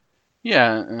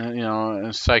Yeah,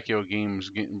 Psycho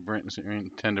games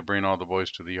tend to bring all the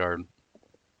boys to the yard.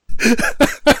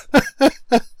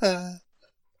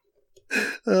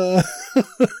 Uh,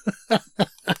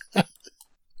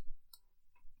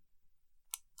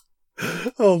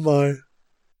 oh my.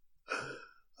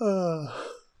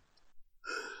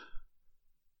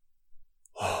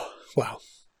 Wow.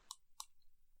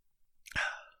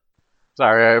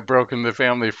 Sorry, I've broken the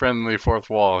family-friendly fourth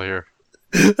wall here.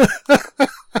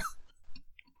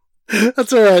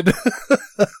 That's all right.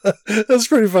 That's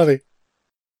pretty funny.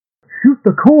 Shoot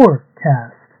the Core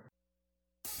Cast.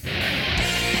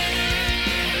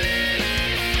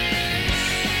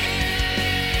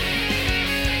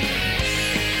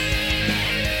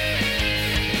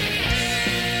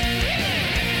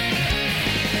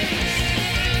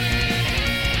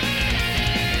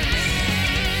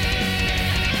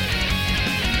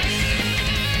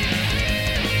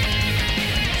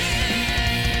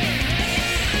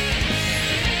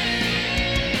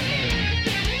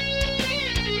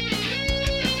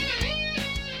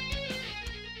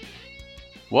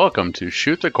 Welcome to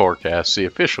Shoot the Corecast, the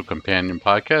official companion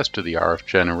podcast to the RF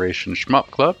Generation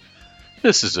Shmup Club.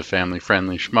 This is a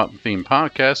family-friendly shmup-themed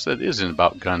podcast that isn't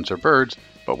about guns or birds,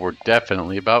 but we're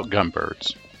definitely about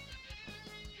gunbirds.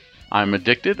 I'm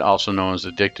Addicted, also known as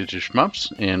Addicted to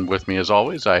Shmups, and with me as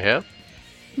always I have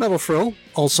Metal Frill,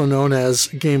 also known as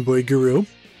Game Boy Guru.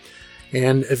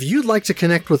 And if you'd like to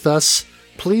connect with us,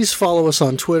 please follow us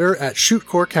on Twitter at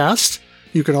ShootCoreCast.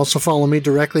 You can also follow me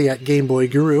directly at Game Boy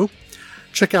Guru.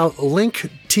 Check out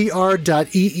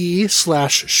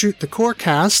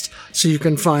linktr.ee/shootthecorecast so you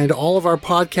can find all of our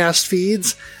podcast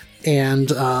feeds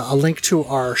and a link to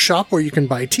our shop where you can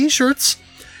buy t-shirts.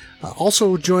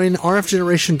 Also join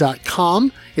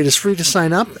rfgeneration.com. It is free to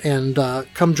sign up and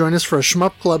come join us for a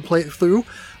Shmup Club playthrough.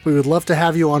 We would love to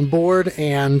have you on board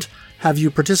and have you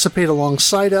participate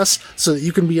alongside us so that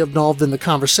you can be involved in the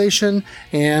conversation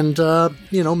and,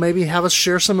 maybe have us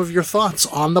share some of your thoughts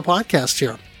on the podcast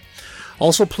here.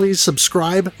 Also, please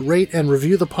subscribe, rate, and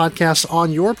review the podcast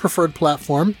on your preferred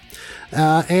platform.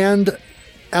 And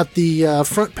at the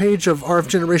front page of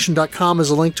rfgeneration.com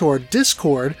is a link to our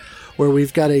Discord, where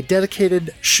we've got a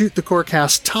dedicated Shoot the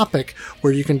Corecast topic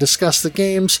where you can discuss the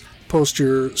games, post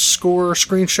your score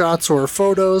screenshots or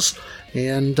photos,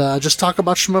 and just talk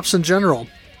about shmups in general.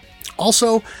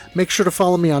 Also, make sure to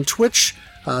follow me on Twitch,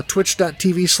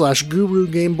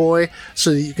 twitch.tv/GuruGameBoy,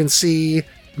 so that you can see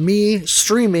me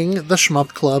streaming the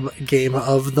Shmup Club Game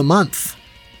of the Month.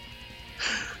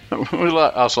 We'd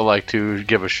also like to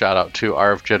give a shout out to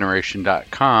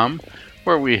rfgeneration.com,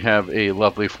 where we have a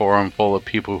lovely forum full of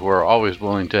people who are always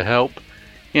willing to help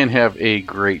and have a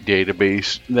great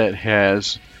database that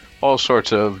has all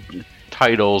sorts of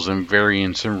titles and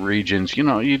variants and regions. You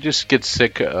know, you just get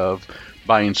sick of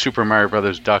buying Super Mario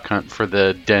Brothers Duck Hunt for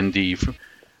the Dendy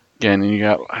again, and you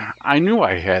go, I knew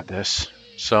I had this.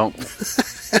 So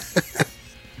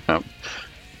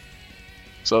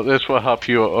this will help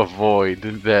you avoid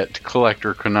that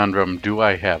collector conundrum. Do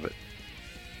I have it?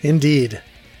 Indeed.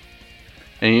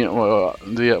 And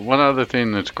the one other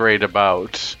thing that's great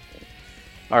about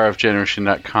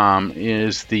rfgeneration.com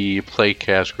is the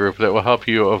Playcast group that will help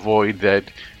you avoid that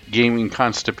gaming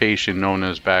constipation known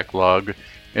as backlog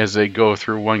as they go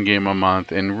through one game a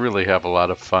month and really have a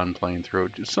lot of fun playing through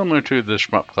it, similar to the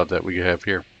Shmup Club that we have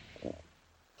here.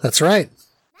 That's right.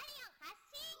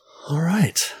 All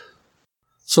right.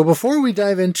 So before we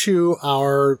dive into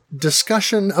our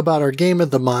discussion about our game of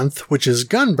the month, which is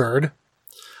Gunbird,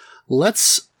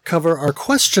 let's cover our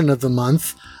question of the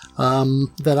month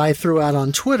that I threw out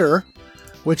on Twitter,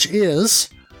 which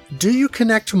is, do you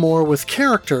connect more with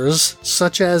characters,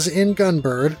 such as in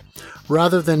Gunbird,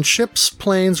 rather than ships,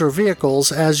 planes, or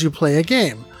vehicles as you play a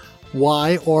game?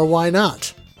 Why or why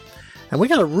not? And we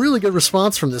got a really good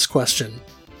response from this question.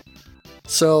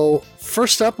 So,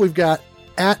 first up, we've got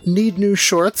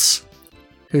 @NeedNewShorts,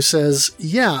 who says,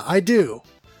 yeah, I do.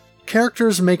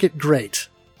 Characters make it great.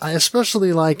 I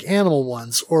especially like animal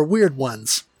ones or weird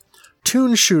ones.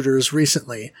 Toon shooters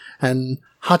recently, and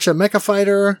Hacha Mecha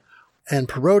Fighter and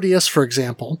Parodius, for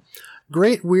example.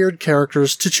 Great weird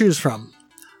characters to choose from.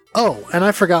 Oh, and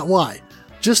I forgot why.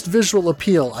 Just visual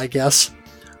appeal, I guess.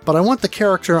 But I want the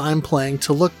character I'm playing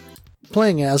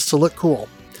as to look cool.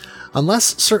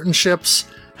 Unless certain ships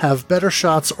have better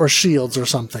shots or shields or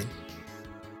something.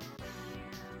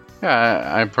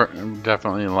 Yeah, I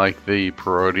definitely like the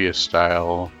Parodius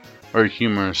style or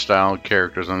humorous style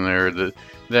characters on there.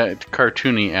 That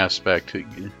cartoony aspect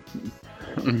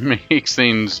makes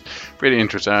things pretty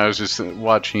interesting. I was just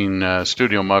watching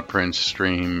Studio Mudprints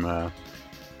stream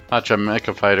Hacha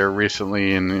Mecha Fighter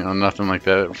recently, and nothing like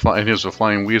that. It was a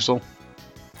flying weasel.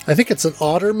 I think it's an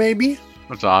otter, maybe?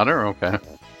 It's an otter? Okay.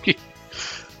 We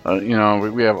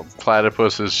have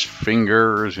platypus's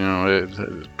fingers.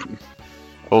 It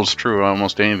holds true.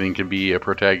 Almost anything can be a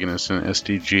protagonist in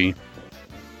STG.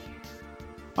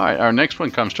 All right, our next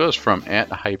one comes to us from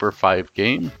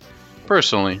 @Hyper5Game.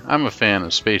 Personally, I'm a fan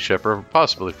of spaceship or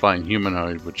possibly flying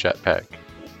humanoid with jetpack.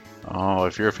 Oh,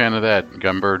 if you're a fan of that,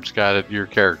 Gunbird's got your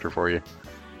character for you.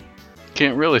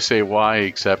 Can't really say why,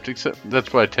 except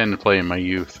that's what I tend to play in my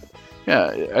youth.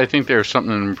 Yeah, I think there's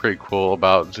something pretty cool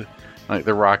about like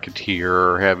the Rocketeer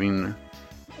or having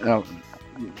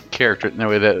character in a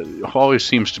way that always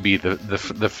seems to be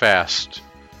the fast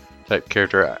type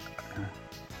character.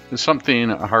 Something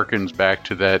harkens back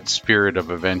to that spirit of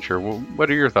adventure. What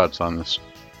are your thoughts on this?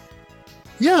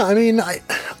 Yeah, I mean,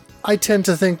 I tend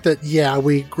to think that,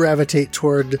 we gravitate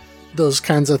toward those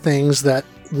kinds of things that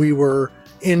we were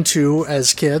into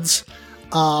as kids.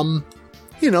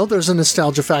 There's a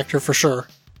nostalgia factor for sure.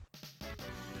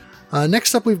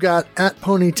 Next up, we've got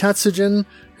 @PonyTatsujin,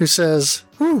 who says,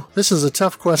 this is a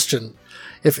tough question.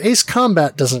 If Ace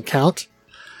Combat doesn't count,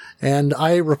 and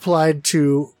I replied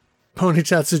to Pony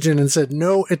Tatsujin and said,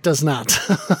 no, it does not.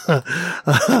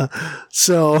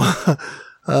 So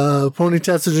Pony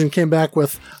Tatsujin came back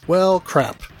with, well,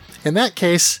 crap. In that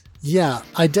case, I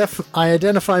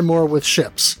identify more with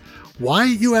ships. Why,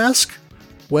 you ask?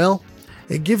 Well,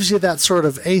 it gives you that sort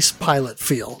of ace pilot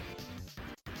feel.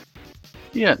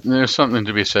 Yeah, there's something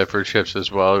to be said for ships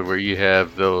as well, where you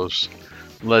have those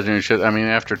legendary ships. I mean,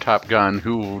 after Top Gun,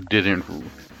 who didn't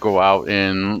go out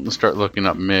and start looking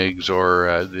up MiGs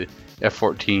or the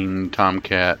F-14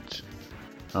 Tomcat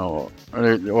or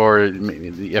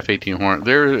maybe the F-18 Hornet?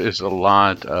 There is a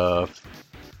lot of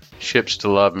ships to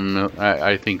love, and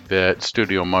I think that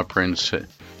Studio Mudprints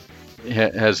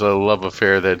has a love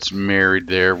affair that's married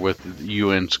there with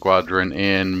UN Squadron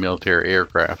and military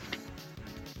aircraft.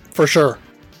 For sure.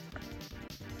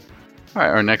 All right,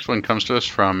 our next one comes to us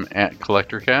from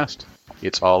 @CollectorCast.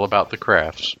 It's all about the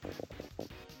crafts.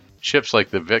 Ships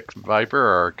like the Vic Viper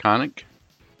are iconic.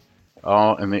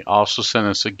 Oh, and they also sent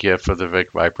us a gift of the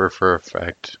Vic Viper for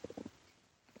effect.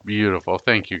 Beautiful.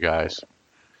 Thank you, guys.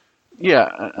 Yeah,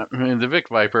 I mean, the Vic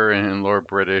Viper and Lord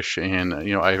British, and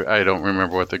I don't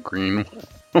remember what the green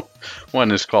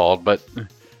one is called, but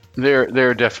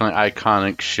they're definitely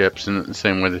iconic ships in the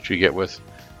same way that you get with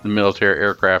the military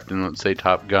aircraft and, let's say,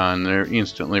 Top Gun. They're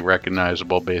instantly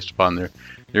recognizable based upon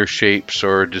their shapes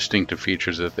or distinctive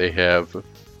features that they have.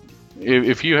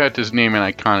 If you had to name an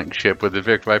iconic ship, would the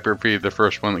Vic Viper be the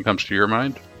first one that comes to your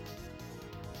mind?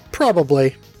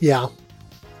 Probably, yeah.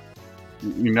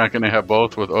 You're not going to have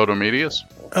both with Odomedeus?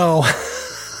 Oh.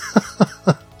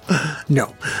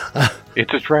 No.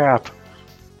 It's a trap.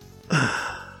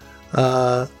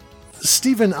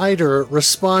 Stephen Eider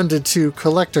responded to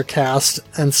CollectorCast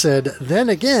and said, then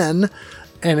again,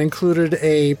 and included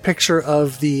a picture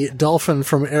of the dolphin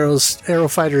from Aero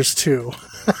Fighters 2.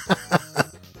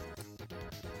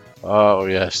 Oh,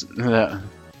 yes.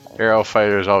 Aero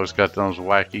Fighters always got those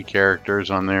wacky characters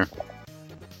on there.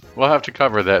 We'll have to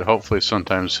cover that hopefully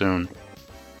sometime soon.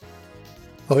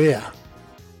 Oh, yeah.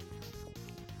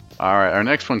 All right, our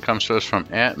next one comes to us from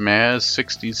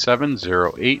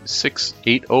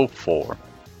 @Maz67086804.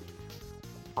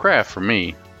 Craft for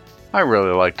me. I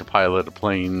really like to pilot a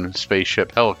plane,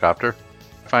 spaceship, helicopter.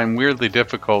 I find weirdly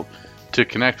difficult to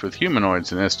connect with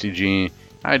humanoids in STG.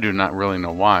 I do not really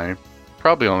know why.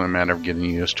 Probably only a matter of getting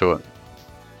used to it.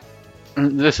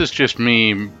 This is just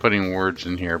me putting words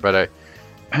in here, but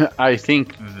I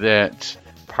think that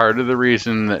part of the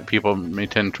reason that people may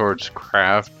tend towards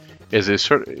craft is they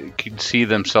sort of can see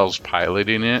themselves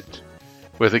piloting it.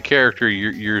 With a character,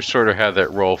 you sort of have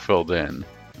that role filled in.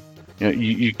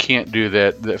 You can't do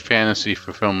that fantasy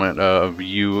fulfillment of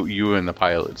you in the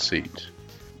pilot seat.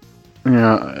 What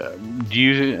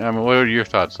are your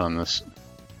thoughts on this?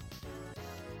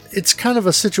 It's kind of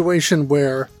a situation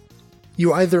where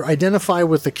you either identify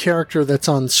with the character that's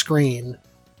on screen,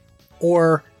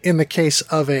 or in the case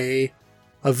of a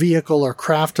vehicle or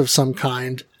craft of some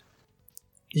kind,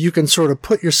 you can sort of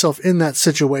put yourself in that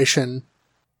situation,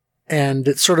 and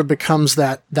it sort of becomes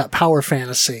that power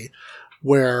fantasy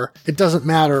where it doesn't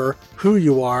matter who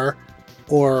you are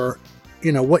or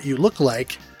what you look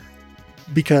like,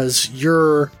 because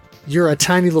you're a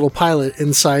tiny little pilot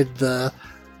inside the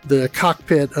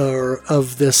cockpit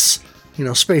of this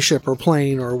spaceship or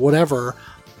plane or whatever,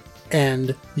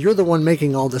 and you're the one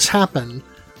making all this happen,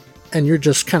 and you're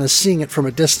just kind of seeing it from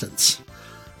a distance.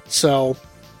 So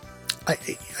I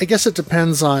guess it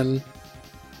depends on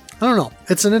I don't know.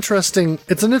 It's an interesting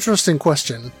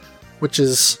question, which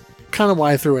is kind of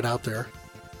why I threw it out there.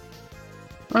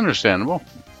 Understandable.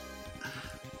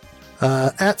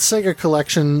 At Sega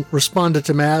Collection responded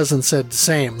to Maz and said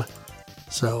same.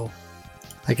 So,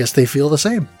 I guess they feel the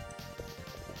same.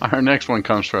 Our next one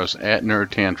comes from us at Nerd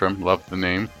Tantrum. Love the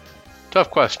name. Tough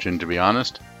question, to be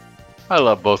honest. I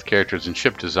love both characters and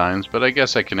ship designs, but I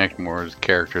guess I connect more with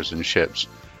characters and ships.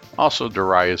 Also,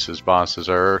 Darius' bosses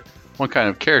are one kind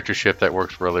of character ship that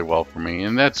works really well for me,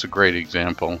 and that's a great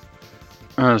example.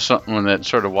 Something that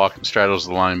sort of straddles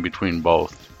the line between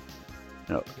both.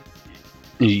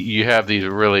 You have these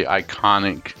really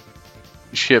iconic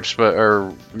ships,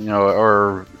 or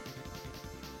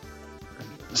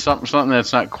something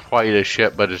that's not quite a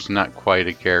ship, but it's not quite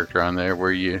a character on there.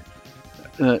 Where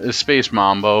Space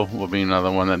Mambo will be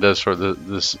another one that does sort of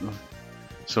this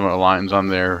similar lines on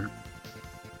there.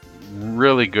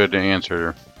 Really good to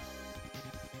answer.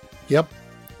 Yep.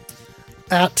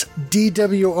 At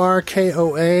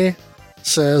DWRKOA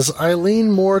says, I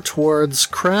lean more towards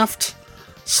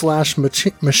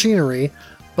craft/machinery,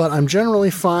 but I'm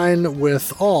generally fine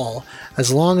with all,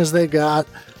 as long as they got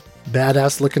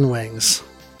badass looking wings.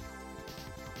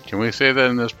 Can we say that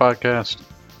in this podcast?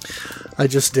 I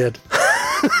just did.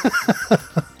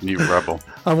 You rebel.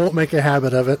 I won't make a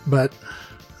habit of it, but...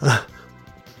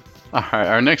 Alright,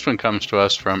 our next one comes to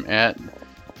us from at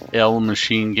L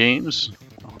Machine Games,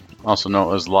 also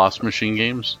known as Lost Machine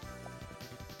Games.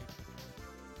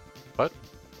 What?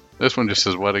 This one just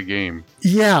says, what a game.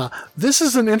 Yeah, this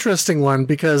is an interesting one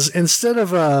because instead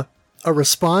of a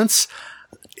response,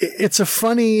 it's a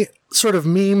funny sort of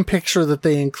meme picture that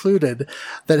they included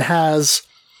that has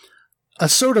a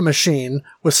soda machine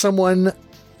with someone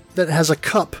that has a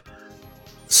cup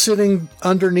sitting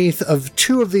underneath of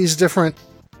two of these different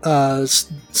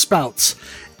spouts,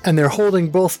 and they're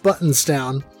holding both buttons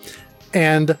down,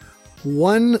 and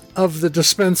one of the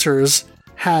dispensers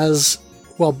has,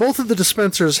 well, both of the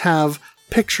dispensers have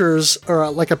pictures, or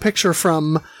like a picture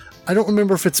from, I don't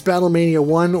remember if it's Battlemania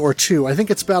 1 or 2. I think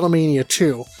it's Battlemania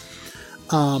 2.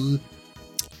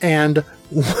 And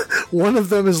one of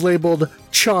them is labeled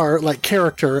Char, like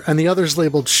character, and the other's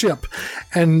labeled ship.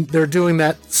 And they're doing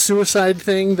that suicide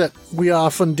thing that we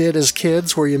often did as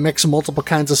kids, where you mix multiple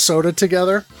kinds of soda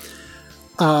together.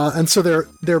 And so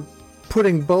they're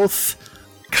putting both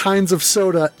kinds of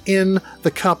soda in the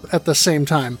cup at the same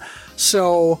time.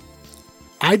 So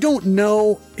I don't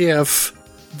know if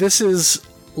this is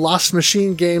Lost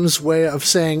Machine Games' way of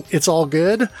saying it's all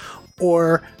good,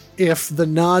 or if the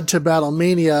nod to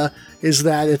Battlemania is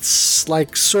that it's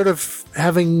like sort of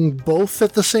having both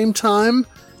at the same time,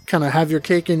 kind of have your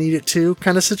cake and eat it too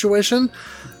kind of situation.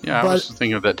 Yeah, I was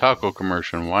thinking of that taco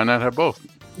commercial. Why not have both?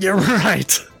 You're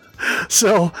right.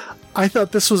 So I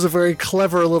thought this was a very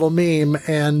clever little meme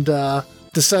and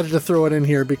decided to throw it in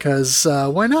here because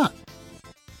why not?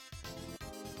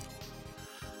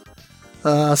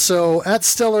 So at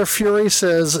Stellar Fury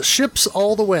says, ships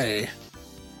all the way.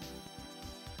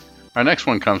 Our next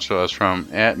one comes to us from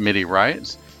at MIDI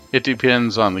Riots. It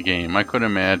depends on the game. I could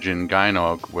imagine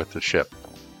Gynog with the ship.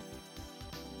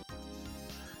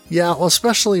 Yeah, well,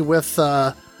 especially with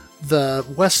the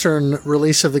Western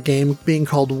release of the game being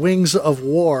called Wings of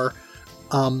War.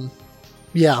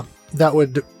 Yeah, that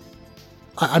would...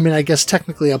 I mean, I guess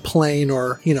technically a plane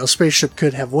or, spaceship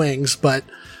could have wings, but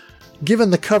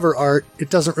given the cover art, it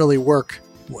doesn't really work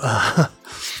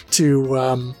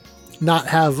to not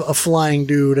have a flying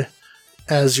dude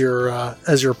as your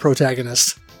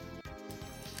protagonist.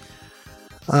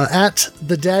 At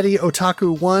the Daddy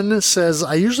Otaku 1 says,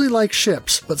 I usually like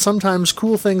ships, but sometimes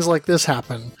cool things like this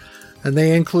happen. And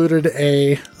they included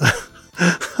a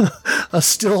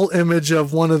still image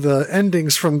of one of the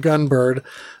endings from Gunbird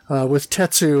with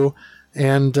Tetsu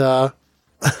and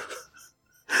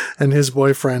and his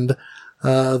boyfriend.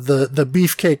 The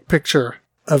beefcake picture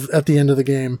at the end of the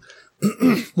game.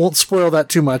 Won't spoil that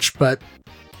too much, but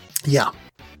yeah.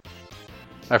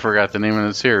 I forgot the name of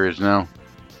the series now.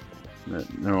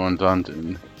 No one's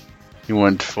on. He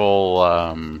went full.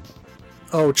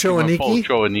 Choaniki? Full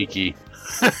Choaniki.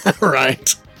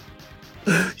 Right.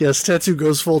 Yes, Tetsu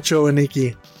goes full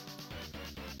Choaniki.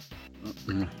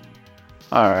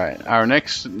 Alright, our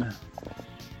next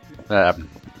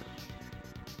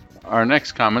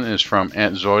comment is from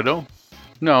Aunt Zoido.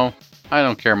 No, I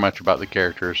don't care much about the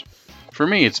characters. For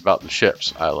me, it's about the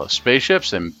ships. I love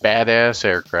spaceships and badass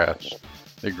aircrafts.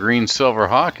 The green Silver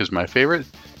Hawk is my favorite.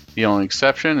 The only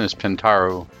exception is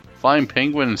Pentaru. Flying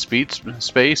Penguin in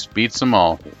space beats them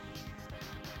all.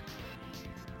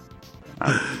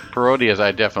 Parodias,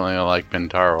 I definitely like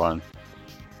Pentaru on.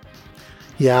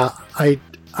 Yeah, I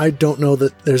I don't know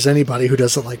that there's anybody who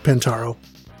doesn't like Pintaro.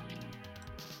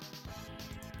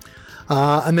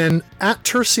 And then at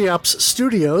Terciops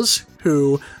Studios,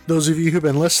 who those of you who've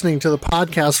been listening to the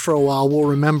podcast for a while will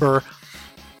remember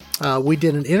we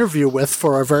did an interview with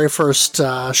for our very first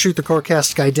Shoot the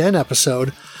Corecast Gaiden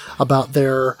episode about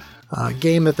their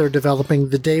game that they're developing,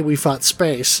 The Day We Fought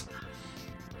Space.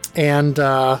 And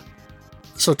so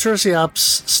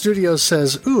Terciops Studios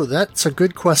says, "Ooh, that's a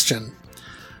good question.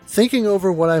 Thinking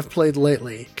over what I've played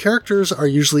lately, characters are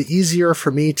usually easier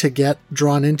for me to get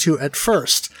drawn into at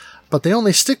first, but they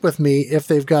only stick with me if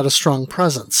they've got a strong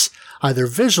presence, either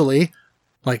visually,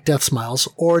 like Death Smiles,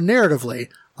 or narratively,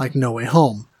 like No Way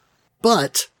Home.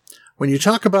 But when you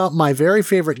talk about my very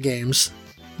favorite games,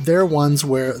 they're ones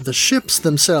where the ships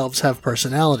themselves have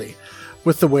personality,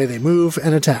 with the way they move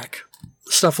and attack.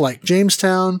 Stuff like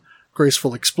Jamestown,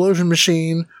 Graceful Explosion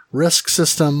Machine, Risk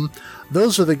System,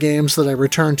 those are the games that I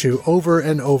return to over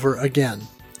and over again.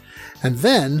 And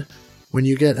then, when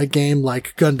you get a game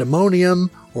like Gundamonium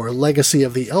or Legacy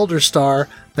of the Elder Star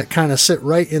that kind of sit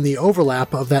right in the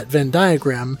overlap of that Venn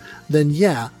diagram, then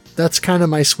yeah, that's kind of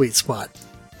my sweet spot.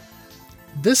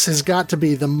 This has got to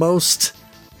be the most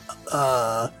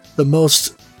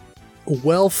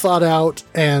well thought out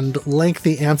and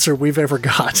lengthy answer we've ever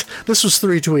got. This was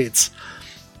 3 tweets.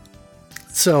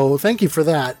 So thank you for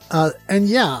that. And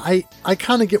yeah, I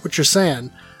kind of get what you're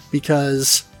saying,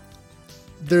 because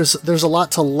there's a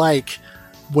lot to like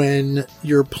when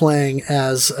you're playing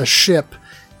as a ship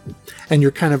and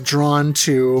you're kind of drawn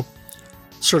to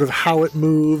sort of how it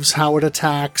moves, how it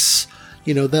attacks,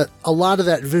 that a lot of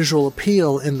that visual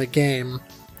appeal in the game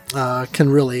can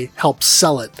really help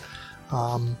sell it.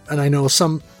 And I know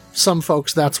some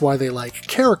folks, that's why they like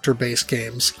character-based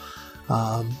games.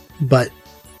 But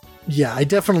yeah, I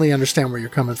definitely understand where you're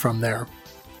coming from there.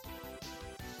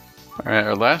 All right,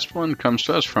 our last one comes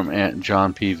to us from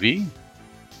 @JohnPV.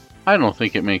 I don't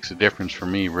think it makes a difference for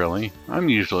me, really. I'm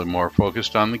usually more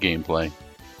focused on the gameplay.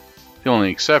 The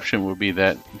only exception would be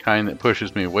that kind that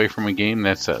pushes me away from a game.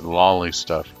 That's that lolly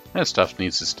stuff. That stuff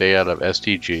needs to stay out of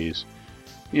STGs.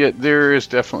 Yet there is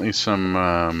definitely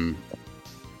some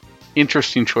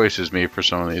interesting choices made for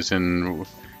some of these, and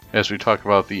as we talk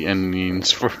about the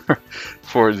endings for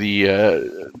the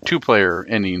 2-player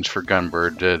endings for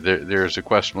Gunbird, there's a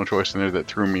questionable choice in there that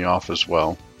threw me off as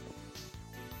well.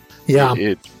 Yeah,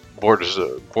 it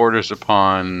borders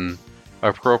upon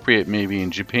appropriate maybe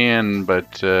in Japan,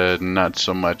 but not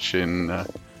so much in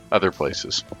other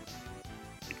places.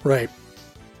 Right.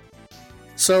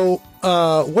 So,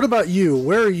 what about you?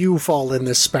 Where you fall in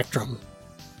this spectrum?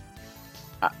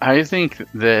 I think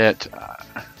that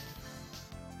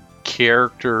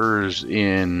characters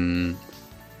with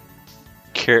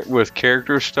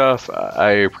character stuff,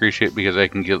 I appreciate, because I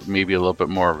can get maybe a little bit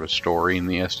more of a story in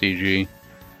the STG.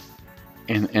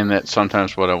 And that's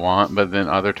sometimes what I want, but then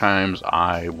other times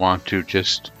I want to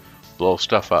just blow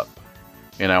stuff up,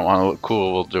 and I want to look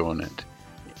cool while doing it.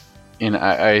 And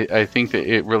I think that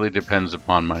it really depends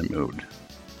upon my mood.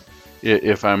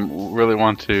 If I really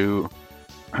want to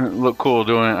look cool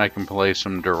doing it, I can play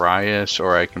some Darius,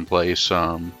 or I can play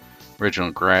some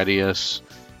Original Gradius,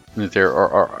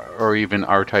 or even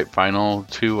R-Type Final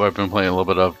 2 I've been playing a little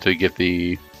bit of to get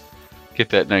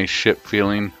that nice ship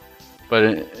feeling. But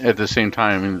at the same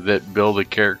time, that build a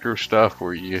character stuff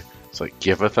where it's like,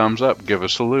 give a thumbs up, give a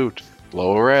salute,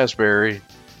 blow a raspberry.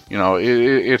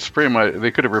 It's pretty much,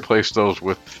 they could have replaced those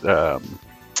with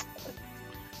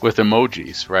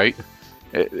emojis, right?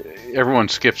 Everyone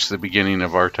skips the beginning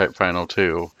of R-Type Final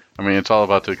 2. I mean, it's all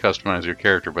about to customize your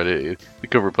character, but they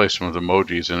could replace them with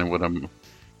emojis, and it wouldn't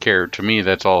care. To me,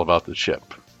 that's all about the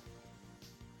ship.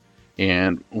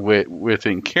 And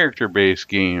within character-based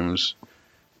games,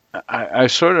 I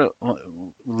sort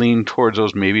of lean towards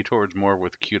those, maybe towards more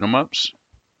with cute-em-ups.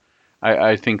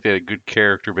 I think that a good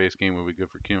character-based game would be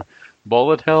good for cute.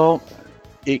 Bullet Hell,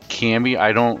 it can be.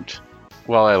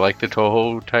 While I like the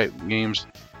Toho type games,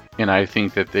 and I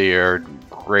think that they are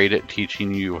great at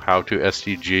teaching you how to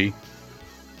STG.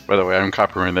 By the way, I'm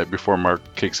copying that before Mark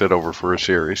kicks it over for a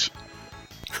series.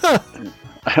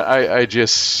 I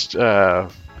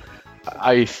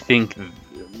think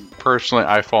personally,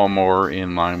 I fall more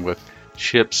in line with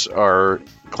ships are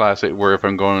classic, where if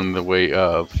I'm going the way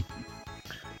of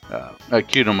a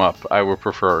cute 'em up, I would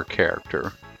prefer a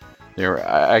character.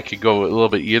 I could go a little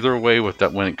bit either way with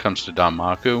that when it comes to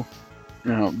Danmaku.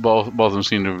 Both of them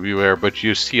seem to be there, but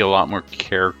you see a lot more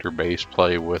character-based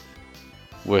play with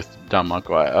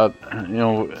Danmaku.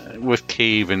 With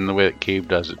Cave and the way that Cave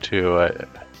does it too,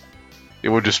 it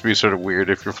would just be sort of weird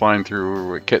if you're flying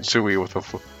through Ketsui with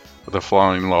a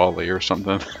flying lolly or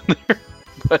something.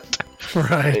 But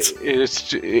Right.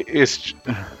 it's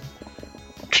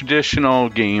traditional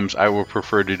games. I would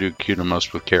prefer to do cute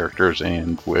ups with characters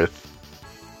and with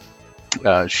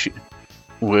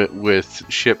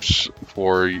ships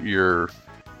for your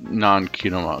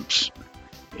non-cute ups.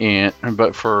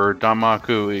 But for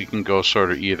Danmaku, it can go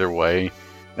sort of either way.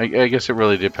 I guess it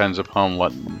really depends upon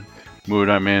what mood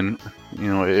I'm in.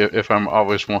 If I'm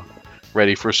always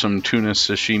ready for some tuna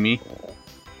sashimi,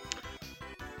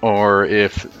 or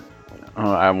if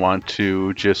I want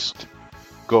to just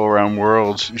go around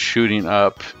worlds shooting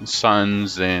up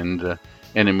suns and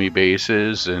enemy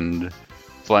bases and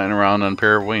flying around on a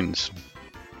pair of wings.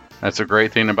 That's a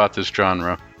great thing about this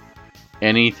genre.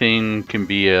 Anything can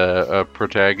be a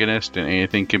protagonist and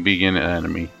anything can be an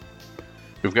enemy.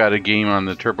 We've got a game on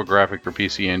the TurboGrafx or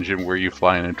PC Engine where you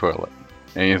fly in a toilet.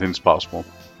 Anything's possible.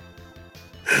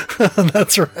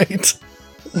 That's right.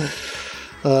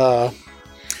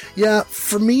 Yeah,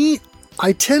 for me,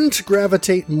 I tend to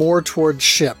gravitate more towards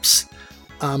ships.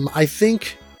 I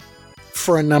think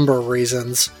for a number of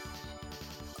reasons.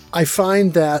 I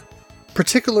find that,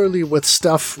 particularly with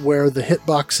stuff where the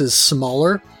hitbox is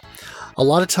smaller, a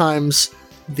lot of times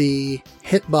the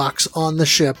hitbox on the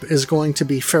ship is going to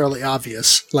be fairly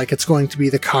obvious, like it's going to be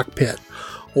the cockpit,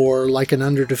 or like in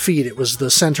Under Defeat, it was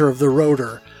the center of the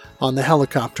rotor on the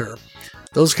helicopter.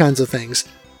 Those kinds of things.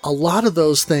 A lot of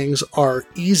those things are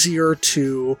easier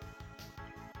to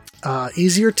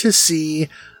see.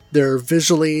 They're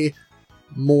visually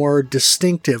more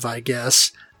distinctive, I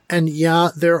guess. And yeah,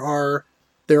 there are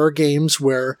games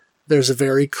where there's a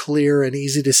very clear and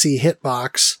easy to see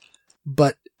hitbox,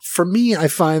 but for me, I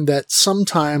find that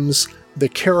sometimes the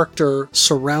character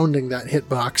surrounding that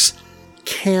hitbox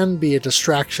can be a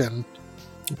distraction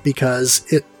because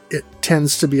it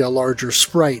tends to be a larger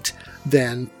sprite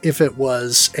than if it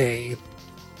was a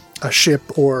ship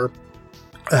or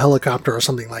a helicopter or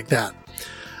something like that.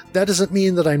 That doesn't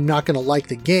mean that I'm not going to like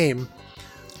the game,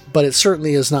 but it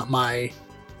certainly is not my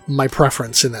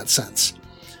preference in that sense.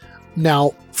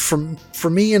 Now, for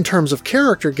me, in terms of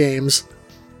character games,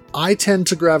 I tend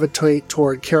to gravitate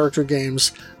toward character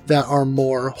games that are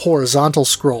more horizontal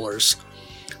scrollers.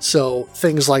 So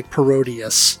things like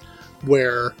Parodius,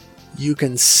 where you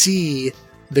can see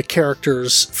the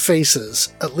characters'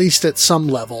 faces, at least at some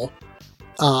level.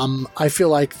 I feel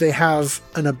like they have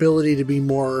an ability to be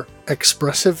more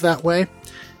expressive that way.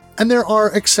 And there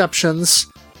are exceptions,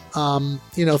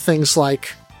 things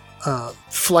like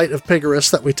Flight of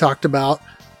Pigorus that we talked about.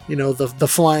 The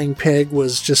flying pig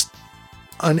was just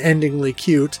unendingly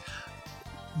cute.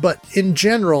 But in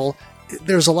general,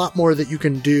 there's a lot more that you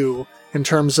can do in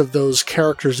terms of those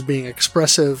characters being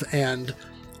expressive and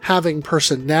having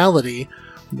personality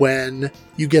when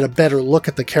you get a better look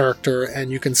at the character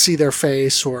and you can see their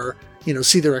face or,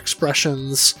 see their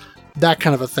expressions, that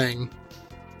kind of a thing.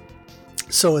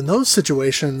 So in those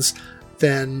situations,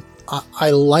 then I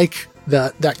like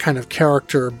that kind of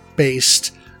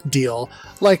character-based deal.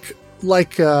 Like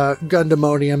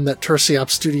Gundamonium that Tursiop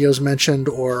Studios mentioned,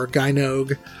 or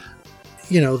Gynogue,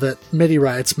 that MIDI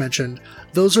Riots mentioned.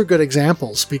 Those are good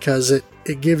examples because it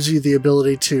gives you the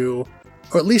ability to,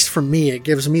 or at least for me, it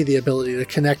gives me the ability to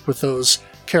connect with those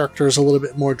characters a little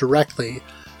bit more directly,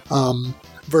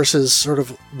 versus sort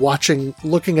of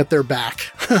looking at their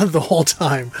back the whole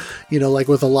time, like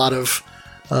with a lot of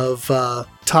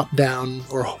top-down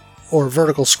or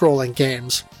vertical scrolling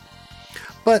games.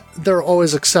 But there are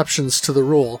always exceptions to the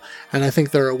rule, and I think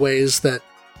there are ways that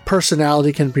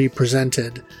personality can be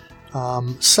presented,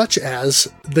 such as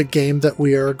the game that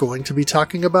we are going to be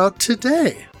talking about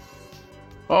today.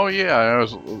 Oh yeah,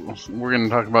 we're going to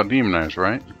talk about Demonize,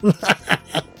 right?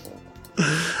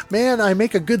 Man, I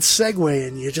make a good segue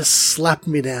and you just slap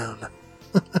me down.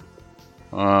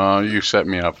 You set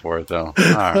me up for it, though.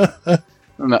 All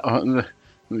right.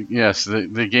 Yes,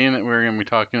 the game that we're going to be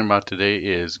talking about today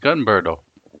is Gunbirdo.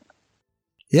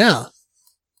 Yeah.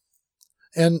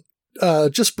 And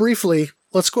just briefly,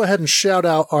 let's go ahead and shout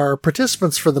out our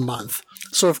participants for the month.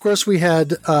 So, of course, we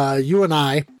had you and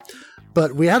I,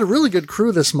 but we had a really good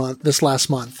crew this last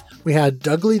month. We had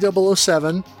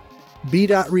Dougly007,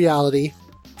 B.Reality,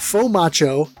 Faux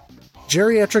Macho,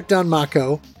 Geriatric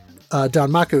Danmaku,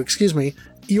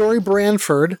 Iori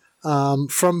Branford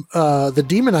from the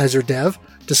Demonizer dev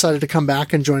decided to come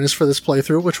back and join us for this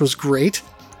playthrough, which was great.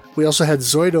 We also had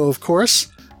Zoido, of course,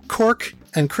 Cork,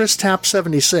 and Chris Tap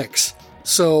 76.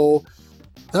 So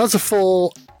that was a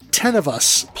full 10 of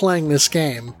us playing this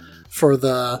game for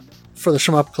the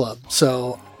Shmup Club.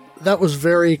 So that was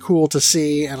very cool to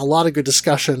see, and a lot of good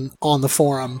discussion on the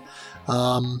forum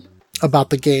about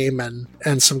the game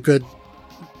and some good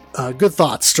good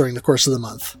thoughts during the course of the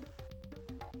month.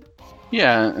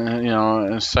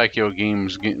 Yeah, Psycho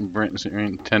games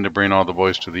tend to bring all the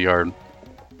boys to the yard.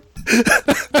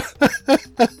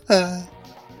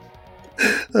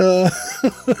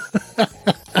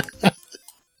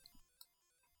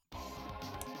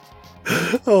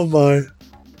 Oh my.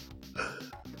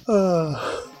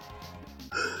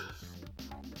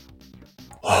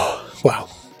 Wow.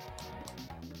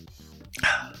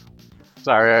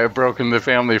 Sorry, I've broken the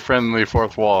family-friendly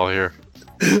fourth wall here.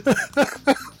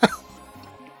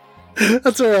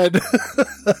 That's all right.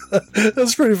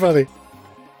 That's pretty funny.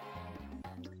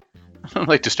 I'd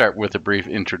like to start with a brief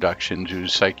introduction to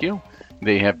Psycho.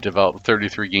 They have developed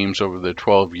 33 games over their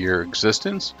 12-year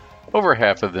existence, over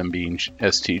half of them being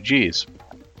STGs.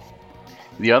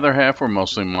 The other half were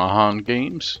mostly Mahjong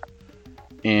games,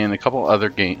 and a couple other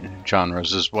game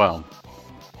genres as well.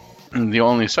 And the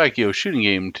only Psycho shooting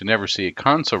game to never see a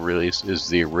console release is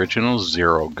the original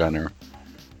Zero Gunner.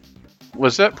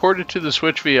 Was that ported to the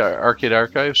Switch via Arcade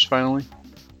Archives finally?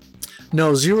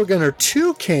 No, Zero Gunner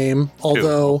 2 came,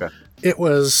 although it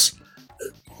was...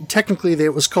 Technically,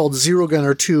 it was called Zero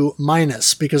Gunner 2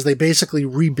 Minus, because they basically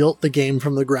rebuilt the game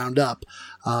from the ground up.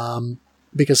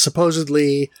 Because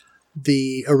supposedly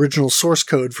the original source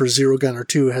code for Zero Gunner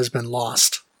 2 has been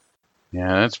lost.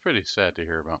 Yeah, that's pretty sad to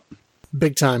hear about.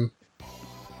 Big time.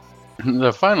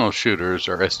 The final shooters,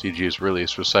 or STGs,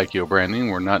 released with Psycho branding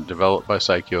were not developed by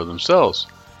Psycho themselves,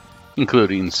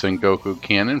 including Sengoku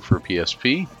Cannon for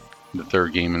PSP, the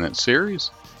third game in that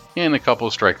series, and a couple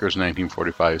of Strikers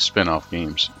 1945 spin-off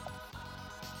games.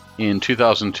 In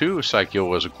 2002, Psycho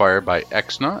was acquired by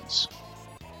Xnauts,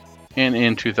 and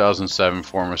in 2007,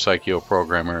 former Psycho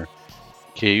programmer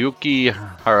Keiyuki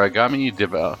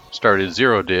Haragami started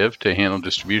Zero Div to handle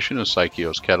distribution of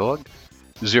Psycho's catalog.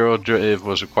 Zero Div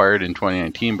was acquired in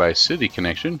 2019 by City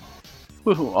Connection,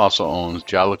 who also owns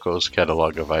Jaleco's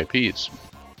catalog of IPs.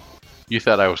 You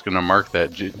thought I was going to mark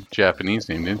that Japanese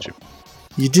name, didn't you?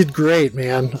 You did great,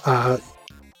 man.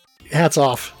 Hats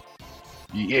off.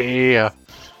 Yeah.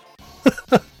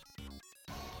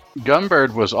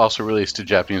 Gunbird was also released to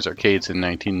Japanese arcades in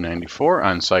 1994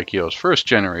 on Psycho's first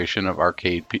generation of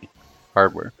arcade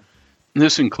hardware.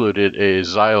 This included a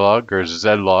Zilog or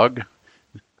Zlog,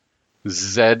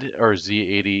 Z or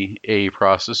Z80A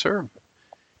processor,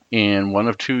 and one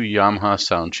of two Yamaha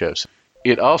sound chips.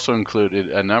 It also included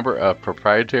a number of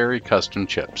proprietary custom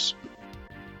chips.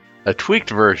 A tweaked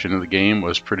version of the game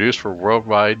was produced for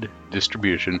worldwide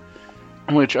distribution,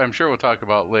 which I'm sure we'll talk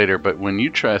about later, but when you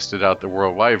tested out the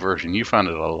worldwide version, you found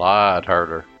it a lot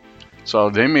harder. So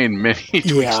they made many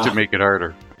tweaks to make it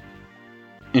harder.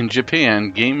 In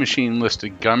Japan, Game Machine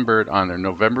listed Gunbird on their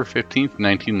November 15th,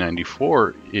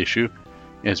 1994 issue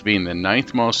as being the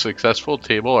 9th most successful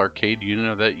table arcade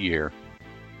unit of that year.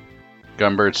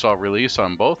 Gunbird saw release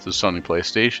on both the Sony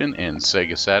PlayStation and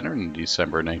Sega Saturn in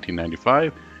December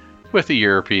 1995, with a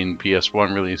European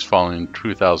PS1 release following in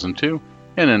 2002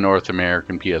 and a North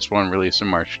American PS1 release in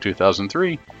March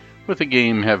 2003, with the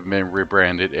game having been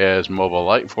rebranded as Mobile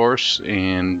Light Force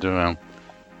and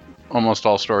almost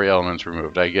all story elements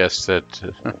removed. I guess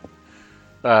that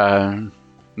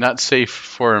not safe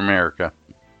for America.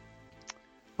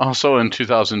 Also in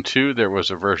 2002, there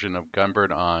was a version of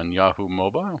Gunbird on Yahoo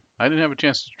Mobile. I didn't have a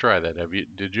chance to try that.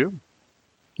 Did you?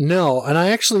 No, and I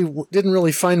actually didn't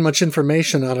really find much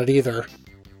information on it either.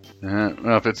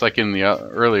 Well, if it's like in the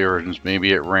earlier versions,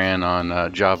 maybe it ran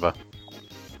on Java.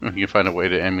 You can find a way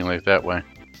to emulate that way.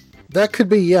 That could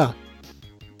be, yeah.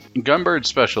 Gunbird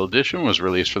Special Edition was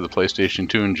released for the PlayStation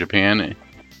 2 in Japan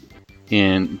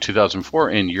in 2004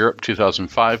 and Europe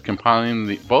 2005,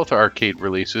 compiling both arcade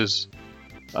releases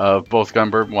of both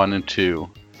Gunbird 1 and 2.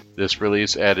 This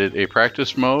release added a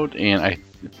practice mode, and I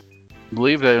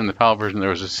believe that in the PAL version there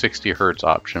was a 60 Hz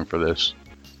option for this.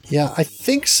 Yeah, I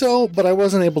think so, but I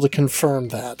wasn't able to confirm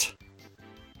that.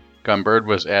 Gunbird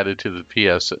was added to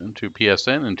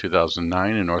PSN in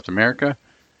 2009 in North America,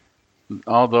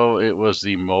 although it was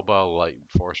the Mobile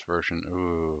Light Force version.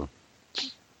 Ooh.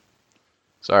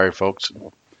 Sorry, folks.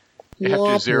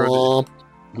 After Zero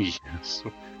Div, yes,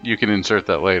 you can insert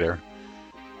that later.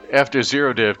 After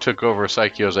Zero Div took over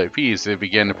Psycho's IPs, they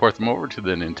began to port them over to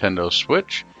the Nintendo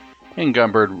Switch, and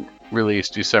Gunbird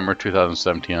released December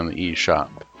 2017 on the eShop.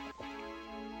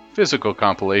 Physical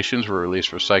compilations were released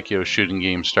for Psycho shooting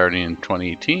games starting in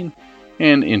 2018,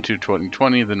 and into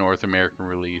 2020, the North American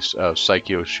release of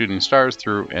Psycho Shooting Stars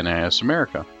through NIS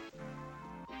America.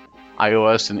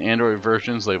 iOS and Android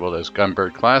versions labeled as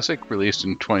Gunbird Classic released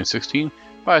in 2016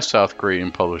 by South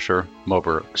Korean publisher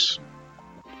Mobrooks.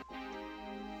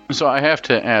 So I have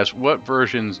to ask, what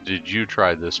versions did you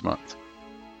try this month?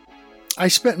 I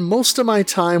spent most of my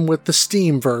time with the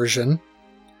Steam version,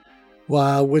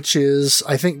 which is,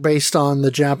 I think, based on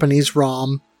the Japanese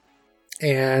ROM,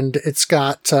 and it's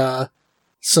got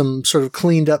some sort of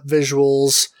cleaned up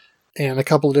visuals and a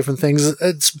couple of different things.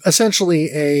 It's essentially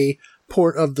a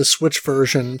port of the Switch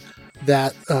version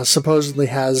that supposedly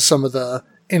has some of the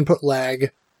input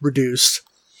lag reduced.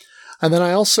 And then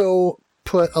I also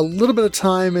put a little bit of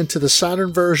time into the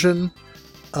Saturn version.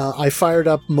 I fired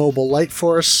up Mobile Light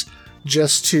Force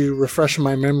just to refresh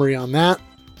my memory on that.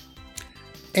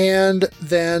 And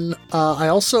then I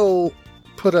also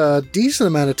put a decent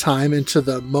amount of time into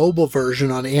the mobile version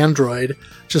on Android,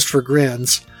 just for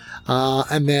grins.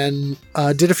 And then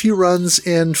did a few runs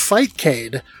in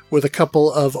Fightcade with a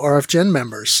couple of RF Gen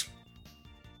members.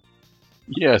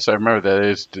 Yes, I remember that.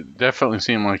 It definitely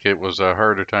seemed like it was a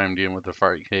harder time dealing with the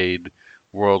Fightcade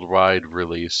worldwide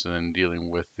release than dealing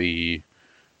with the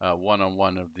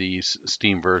one-on-one of the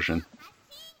Steam version.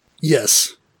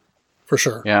 Yes, for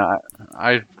sure. Yeah,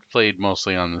 I played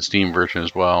mostly on the Steam version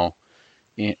as well,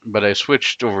 but I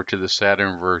switched over to the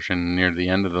Saturn version near the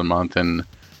end of the month, and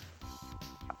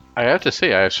I have to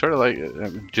say, I sort of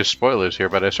like, just spoilers here,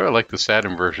 but I sort of like the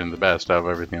Saturn version the best out of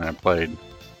everything I played.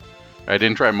 I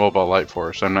didn't try Mobile Light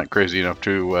Force. I'm not crazy enough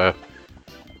to,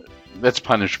 that's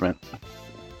punishment.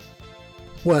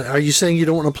 What, are you saying you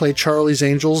don't want to play Charlie's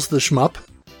Angels, the shmup?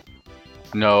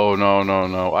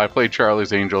 No. I played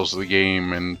Charlie's Angels, the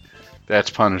game, and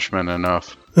that's punishment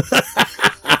enough.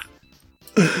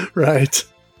 Right.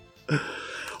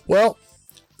 Well,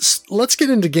 let's get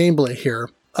into gameplay here.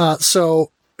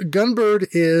 So, Gunbird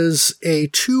is a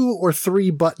 2 or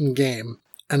 3 button game,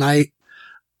 and I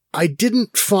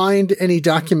didn't find any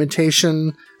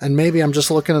documentation, and maybe I'm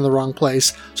just looking in the wrong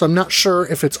place, so I'm not sure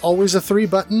if it's always a 3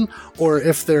 button or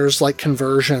if there's like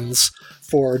conversions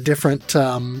for different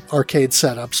arcade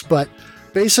setups. But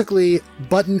basically,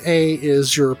 button A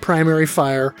is your primary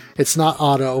fire. It's not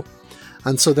auto.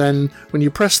 And so then when you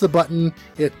press the button,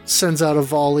 it sends out a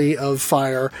volley of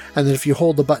fire, and then if you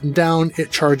hold the button down,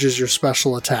 it charges your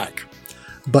special attack.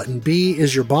 Button B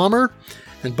is your bomber,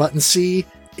 and button C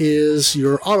is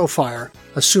your auto fire,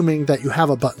 assuming that you have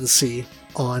a button C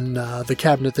on the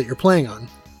cabinet that you're playing on.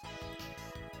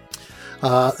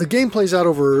 The game plays out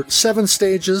over 7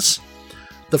 stages.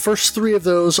 The first 3 of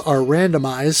those are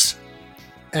randomized,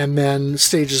 and then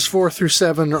stages 4 through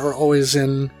 7 are always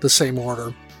in the same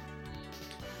order.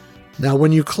 Now,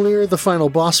 when you clear the final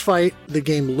boss fight, the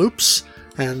game loops,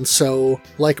 and so,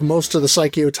 like most of the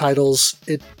Psikyo titles,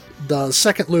 the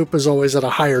second loop is always at a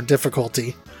higher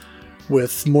difficulty,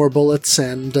 with more bullets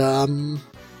and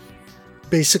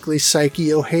basically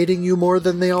Psikyo hating you more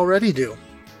than they already do.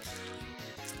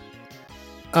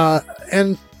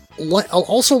 And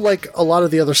also, like a lot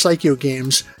of the other Psikyo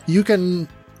games, you can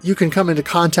come into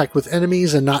contact with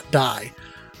enemies and not die.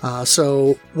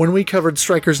 So when we covered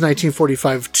Strikers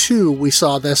 1945 2, we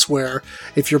saw this where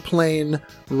if your plane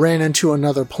ran into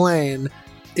another plane,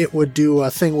 it would do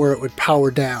a thing where it would power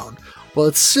down. Well,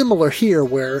 it's similar here,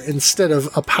 where instead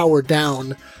of a power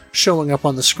down showing up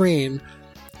on the screen,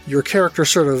 your character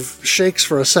sort of shakes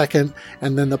for a second,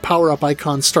 and then the power-up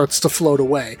icon starts to float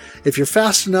away. If you're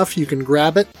fast enough, you can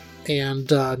grab it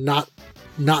and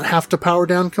not have to power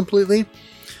down completely,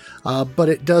 but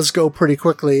it does go pretty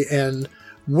quickly, and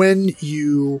when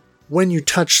you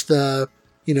touch the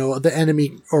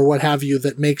enemy or what have you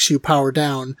that makes you power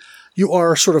down, you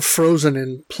are sort of frozen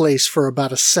in place for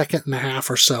about a second and a half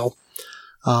or so.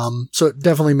 So it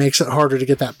definitely makes it harder to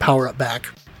get that power up back.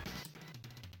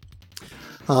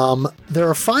 There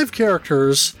are 5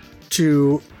 characters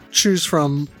to choose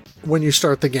from when you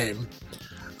start the game.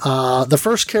 The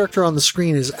first character on the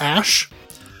screen is Ash,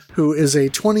 who is a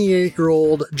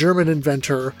 28-year-old German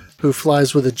inventor who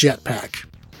flies with a jetpack.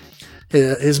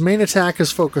 His main attack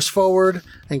is focus forward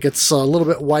and gets a little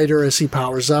bit wider as he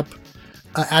powers up,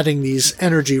 adding these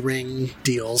energy ring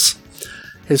deals.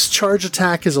 His charge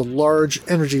attack is a large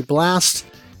energy blast,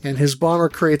 and his bomber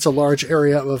creates a large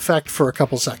area of effect for a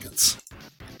couple seconds.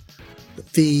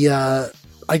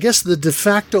 I guess the de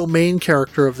facto main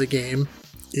character of the game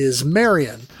is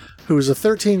Marion, who is a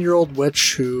 13-year-old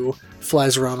witch who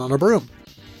flies around on a broom.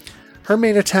 Her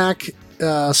main attack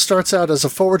starts out as a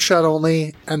forward shot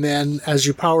only, and then as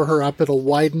you power her up, it'll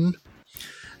widen,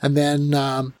 and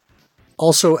then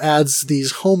also adds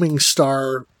these homing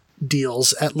star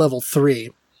deals at level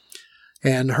 3.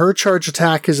 And her charge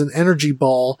attack is an energy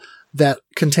ball that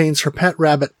contains her pet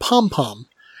rabbit Pom Pom,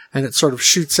 and it sort of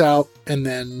shoots out and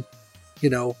then,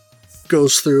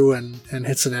 goes through and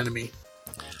hits an enemy.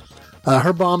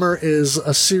 Her bomber is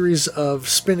a series of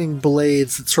spinning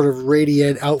blades that sort of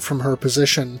radiate out from her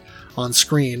position on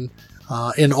screen,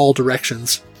 in all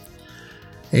directions.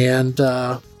 And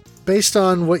based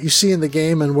on what you see in the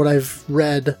game and what I've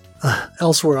read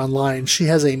elsewhere online, she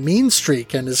has a mean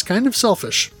streak and is kind of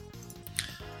selfish.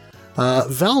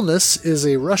 Valnus is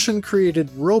a Russian-created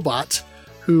robot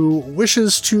who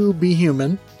wishes to be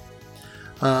human.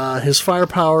 His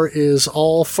firepower is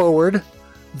all forward,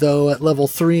 though at level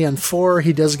 3 and 4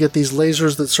 he does get these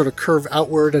lasers that sort of curve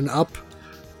outward and up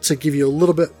to give you a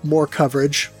little bit more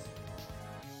coverage.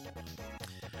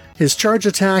 His charge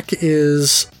attack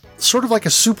is sort of like a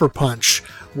super punch,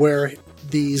 where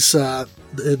these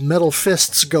the metal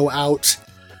fists go out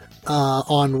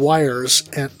on wires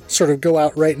and sort of go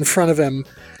out right in front of him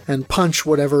and punch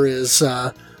whatever is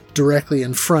directly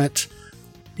in front,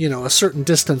 a certain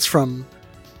distance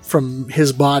from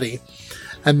his body.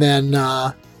 And then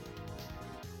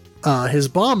his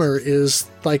bomber is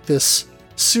like this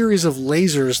series of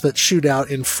lasers that shoot out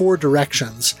in 4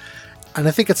 directions. And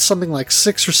I think it's something like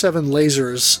 6 or 7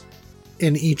 lasers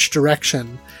in each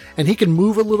direction. And he can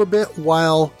move a little bit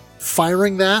while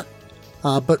firing that,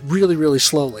 but really, really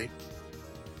slowly.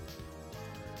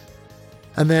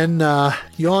 And then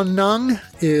Yuan Nang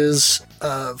is,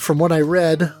 from what I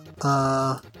read,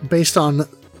 based on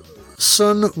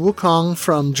Sun Wukong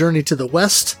from Journey to the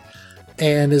West,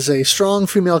 and is a strong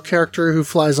female character who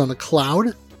flies on a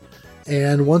cloud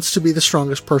and wants to be the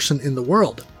strongest person in the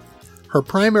world. Her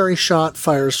primary shot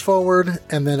fires forward,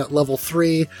 and then at level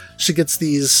 3, she gets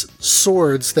these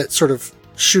swords that sort of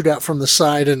shoot out from the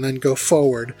side and then go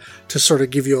forward to sort of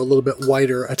give you a little bit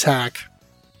wider attack.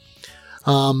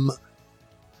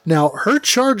 Now, her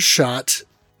charge shot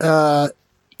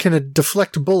can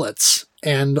deflect bullets,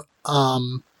 and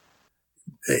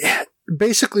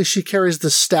basically she carries the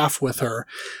staff with her,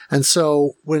 and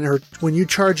so when you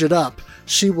charge it up,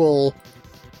 she will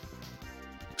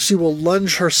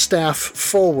lunge her staff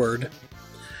forward,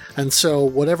 and so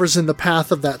whatever's in the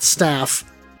path of that staff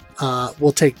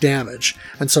will take damage,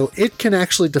 and so it can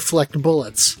actually deflect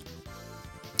bullets.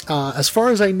 As far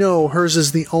as I know, hers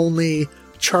is the only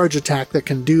charge attack that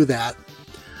can do that.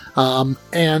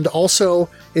 And also,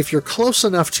 if you're close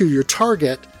enough to your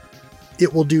target,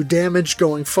 it will do damage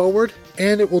going forward,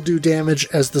 and it will do damage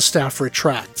as the staff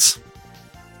retracts.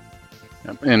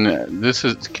 And this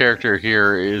character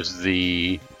here is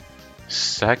the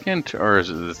second, or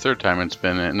is it the third time it's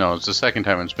been in? No, it's the second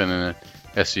time it's been in a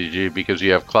SCG, because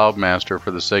you have Cloudmaster for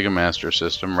the Sega Master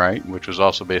System, right? Which was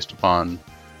also based upon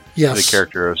the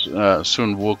character of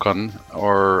Sun Wukong,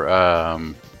 or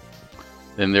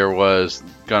then there was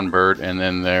Gunbird, and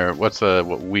then what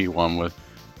Wii one with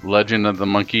Legend of the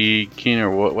Monkey King, or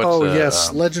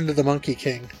what's Legend of the Monkey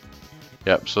King.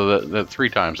 Yep, so that 3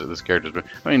 times that this character's been.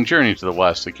 I mean, Journey to the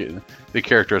West, the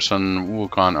character of Sun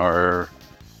Wukong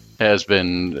has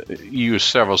been used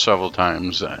several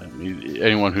times.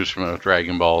 Anyone who's familiar with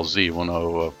Dragon Ball Z will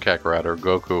know of Kakarot or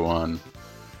Goku on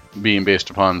being based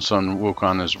upon Sun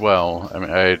Wukong as well. I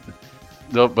mean,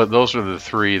 but those are the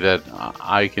 3 that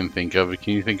I can think of.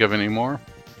 Can you think of any more?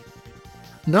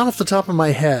 Not off the top of my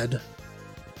head.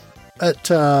 At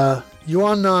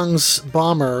Yuan Nang's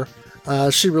bomber,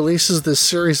 she releases this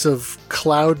series of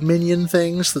cloud minion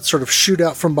things that sort of shoot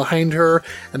out from behind her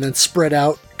and then spread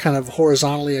out kind of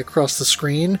horizontally across the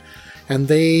screen, and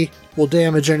they will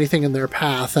damage anything in their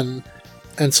path, and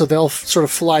so they'll sort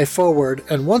of fly forward,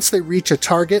 and once they reach a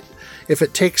target, if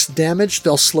it takes damage,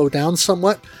 they'll slow down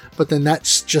somewhat, but then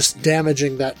that's just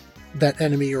damaging that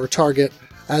enemy or target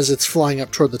as it's flying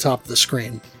up toward the top of the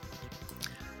screen.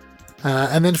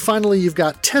 And then finally you've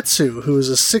got Tetsu, who is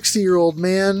a 60-year-old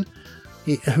man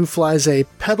who flies a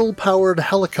pedal-powered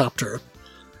helicopter.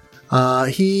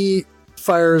 He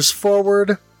fires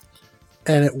forward,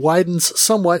 and it widens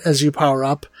somewhat as you power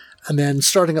up, and then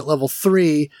starting at level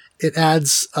 3, it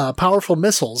adds powerful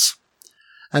missiles,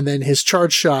 and then his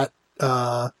charge shot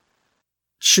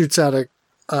shoots out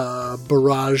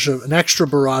an extra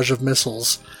barrage of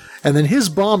missiles. And then his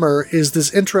bomber is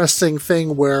this interesting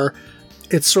thing where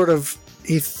it's sort of,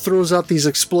 he throws out these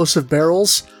explosive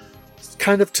barrels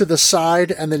kind of to the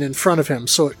side and then in front of him.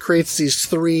 So it creates these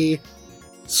 3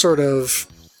 sort of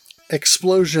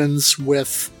explosions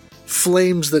with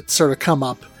flames that sort of come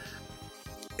up.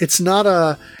 It's not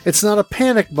a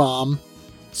panic bomb,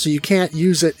 so you can't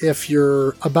use it if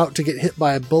you're about to get hit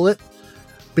by a bullet,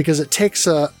 because it takes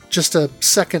just a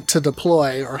second to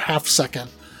deploy, or half second,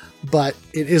 but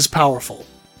it is powerful.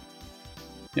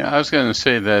 Yeah, I was going to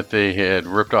say that they had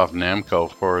ripped off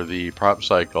Namco for the Prop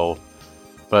Cycle,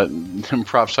 but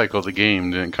Prop Cycle the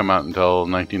game didn't come out until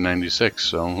 1996,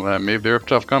 so maybe they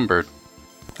ripped off Gunbird.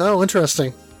 Oh,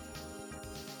 interesting.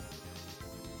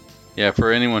 Yeah,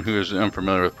 for anyone who is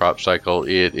unfamiliar with Prop Cycle,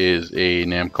 it is a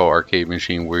Namco arcade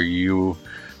machine where you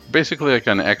basically like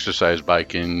an exercise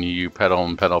bike and you pedal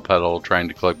and pedal, trying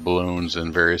to collect balloons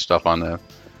and various stuff on a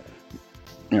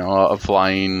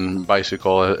flying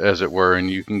bicycle, as it were, and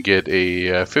you can get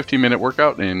a 50-minute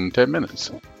workout in 10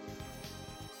 minutes.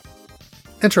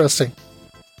 Interesting.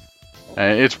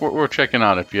 It's worth checking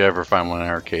out if you ever find one in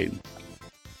an arcade.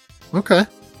 Okay.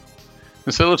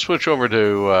 And so let's switch over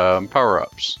to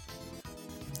power-ups.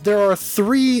 There are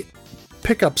 3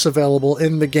 pickups available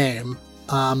in the game.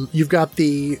 You've got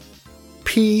the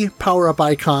P power-up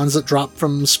icons that drop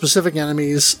from specific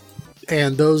enemies,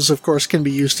 and those, of course, can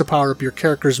be used to power up your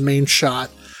character's main shot,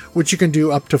 which you can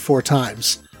do up to 4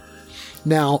 times.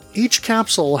 Now, each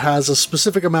capsule has a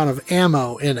specific amount of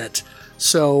ammo in it,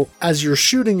 so as you're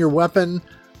shooting your weapon,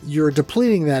 you're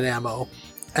depleting that ammo,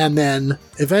 and then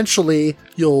eventually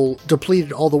you'll deplete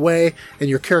it all the way, and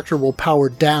your character will power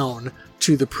down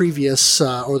to the previous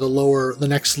or the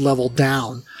next level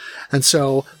down. And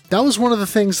so that was one of the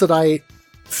things that I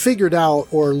figured out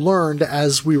or learned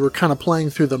as we were kind of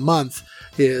playing through the month.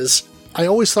 Is I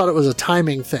always thought it was a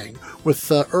timing thing with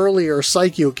the earlier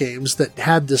Psycho games that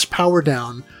had this power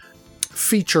down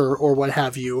feature or what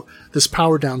have you, this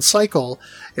power down cycle.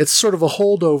 It's sort of a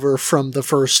holdover from the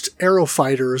first Aero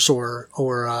Fighters or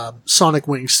Sonic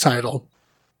Wings title.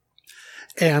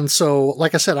 And so,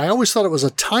 like I said, I always thought it was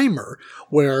a timer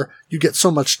where you get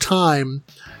so much time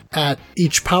at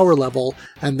each power level,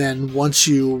 and then once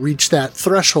you reach that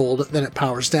threshold, then it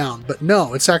powers down. But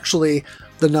no, it's actually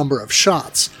the number of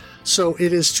shots. So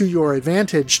it is to your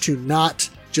advantage to not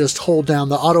just hold down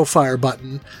the auto fire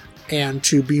button and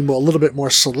to be a little bit more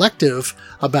selective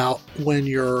about when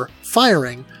you're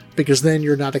firing, because then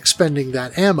you're not expending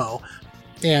that ammo.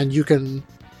 And you can,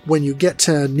 when you get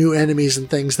to new enemies and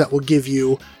things, that will give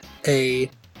you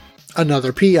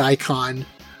another P icon.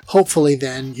 Hopefully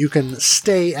then you can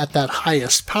stay at that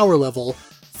highest power level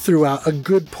throughout a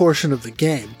good portion of the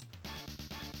game.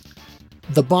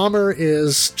 The bomber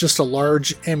is just a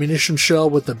large ammunition shell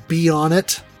with a B on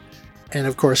it. And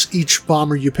of course, each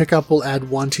bomber you pick up will add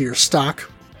 1 to your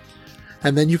stock.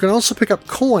 And then you can also pick up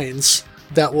coins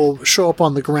that will show up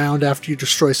on the ground after you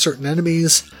destroy certain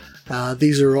enemies.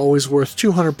 These are always worth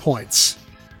 200 points.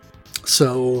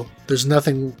 So there's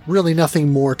really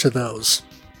nothing more to those.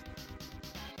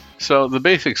 So the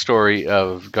basic story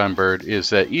of Gunbird is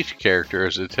that each character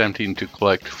is attempting to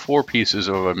collect 4 pieces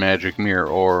of a magic mirror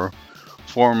or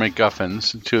 4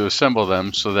 MacGuffins to assemble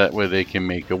them so that way they can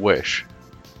make a wish.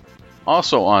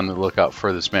 Also on the lookout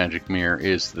for this magic mirror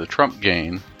is the Trump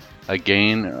Gang, a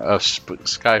gang of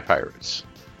sky pirates.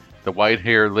 The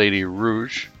white-haired Lady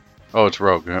Rouge... Oh, it's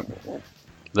Rogue.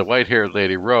 The white-haired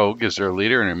Lady Rogue is their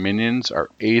leader, and her minions are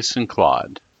Ace and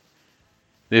Claude.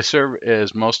 They serve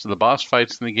as most of the boss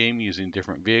fights in the game, using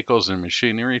different vehicles and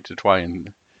machinery to try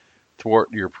and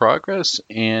thwart your progress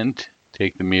and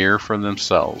take the mirror for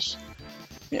themselves.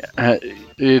 Yeah,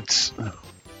 it's...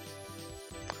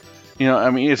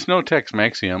 it's no Tex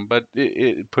Maxium, but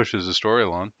it pushes the story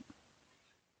along.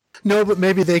 No, but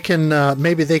maybe they can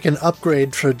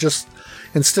upgrade for just,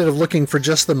 instead of looking for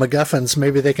just the MacGuffins,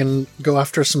 maybe they can go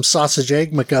after some sausage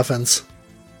egg MacGuffins.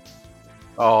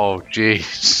 Oh,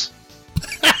 jeez.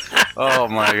 Oh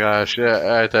my gosh!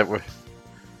 Yeah,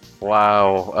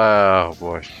 wow! Oh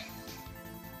boy!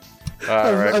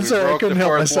 All right, I'm sorry, I couldn't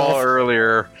help myself. Wall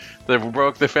earlier. They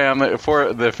broke the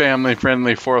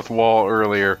family-friendly fourth wall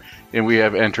earlier, and we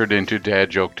have entered into dad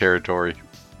joke territory.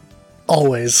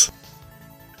 Always.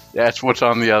 That's what's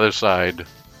on the other side.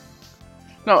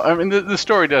 No, I mean the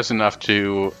story does enough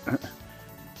to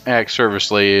act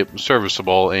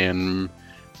serviceable and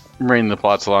bring the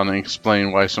plots along and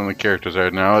explain why some of the characters are.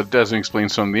 Now, it doesn't explain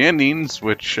some of the endings,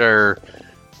 which are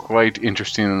quite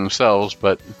interesting in themselves,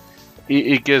 but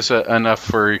it gives enough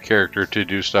for your character to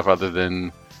do stuff other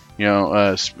than,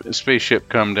 spaceship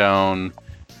come down,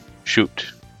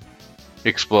 shoot,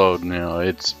 explode.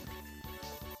 It's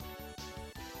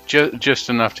just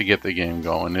enough to get the game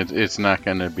going. It's not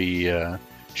going to be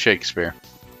Shakespeare.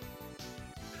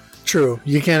 True.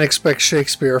 You can't expect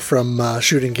Shakespeare from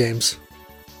shooting games.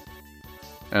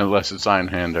 Unless it's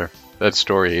Einhander. That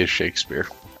story is Shakespeare.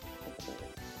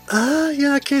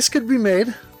 Yeah, a case could be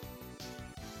made.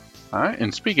 Alright,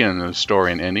 and speaking of the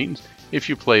story and endings, if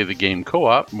you play the game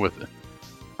co-op or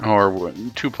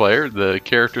 2-player, the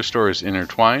character stories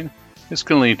intertwine. This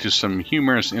can lead to some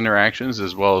humorous interactions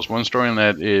as well as one story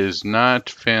that is not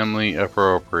family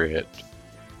appropriate.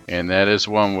 And that is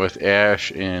one with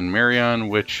Ash and Marion,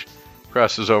 which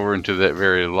crosses over into that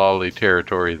very lolly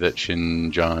territory that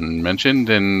Shin John mentioned,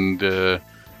 and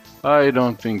I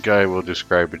don't think I will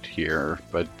describe it here,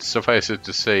 but suffice it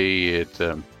to say,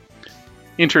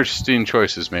 interesting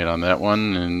choices made on that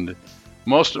one, and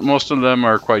most of them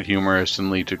are quite humorous and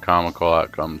lead to comical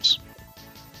outcomes.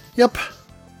 Yep.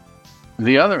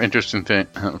 The other interesting thing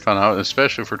I found out,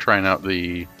 especially for trying out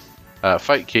the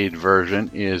Fightcade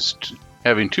version, is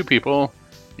having two people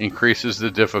increases the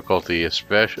difficulty,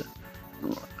 especially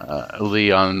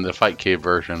on the Fightcade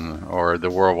version or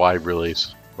the worldwide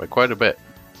release by quite a bit.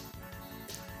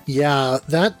 Yeah,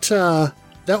 that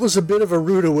was a bit of a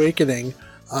rude awakening.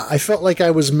 I felt like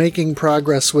I was making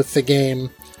progress with the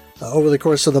game over the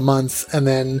course of the month, and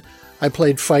then I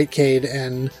played Fightcade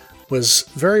and was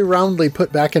very roundly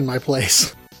put back in my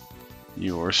place.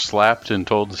 You were slapped and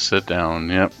told to sit down,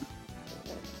 yep.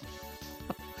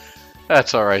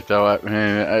 That's alright, though.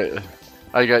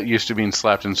 I got used to being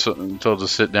slapped and told to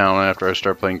sit down after I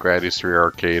started playing Gradius 3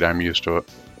 Arcade. I'm used to it.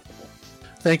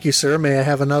 Thank you, sir. May I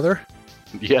have another?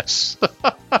 Yes.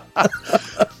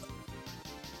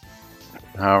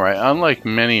 Alright, unlike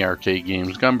many arcade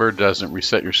games, Gunbird doesn't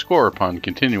reset your score upon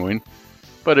continuing,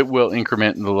 but it will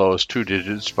increment in the lowest 2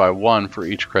 digits by 1 for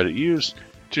each credit used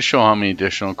to show how many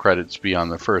additional credits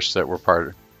beyond the first that were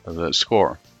part of the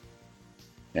score.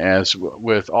 As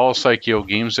with all Psikyo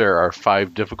games, there are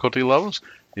 5 difficulty levels.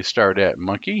 They start at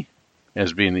Monkey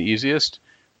as being the easiest.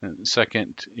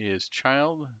 Second is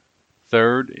Child.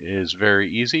 Third is Very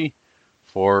Easy.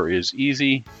 4 is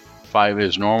Easy. 5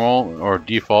 is Normal or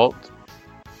Default.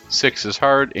 6 is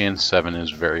Hard, and 7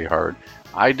 is Very Hard.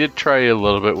 I did try a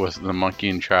little bit with the Monkey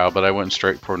and Child, but I went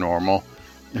straight for Normal,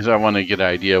 because I want to get an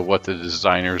idea of what the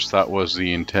designers thought was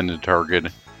the intended target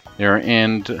there.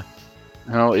 And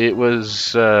it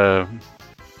was, for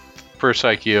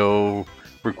Psikyo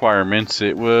requirements,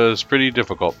 it was pretty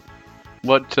difficult.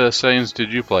 What settings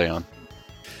did you play on?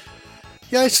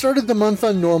 Yeah, I started the month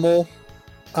on Normal.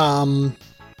 Kind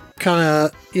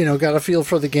of, got a feel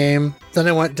for the game. Then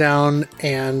I went down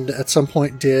and at some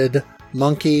point did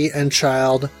Monkey and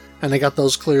Child, and I got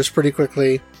those clears pretty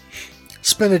quickly.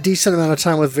 Spent a decent amount of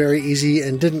time with Very Easy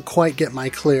and didn't quite get my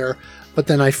clear, but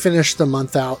then I finished the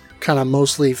month out kind of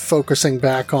mostly focusing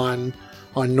back on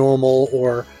Normal,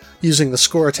 or using the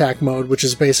score attack mode, which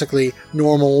is basically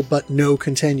normal but no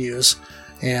continues.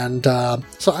 And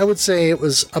so I would say it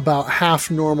was about half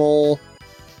normal,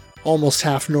 almost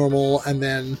half normal, and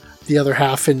then the other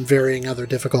half in varying other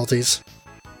difficulties.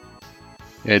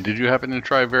 Yeah, did you happen to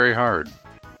try Very Hard?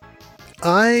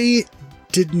 I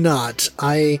did not.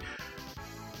 I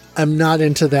am not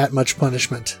into that much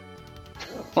punishment.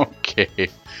 Okay.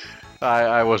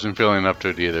 I wasn't feeling up to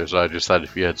it either, so I just thought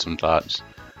if you had some thoughts.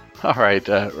 Alright,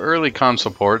 early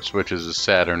console ports, which is the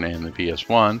Saturn and the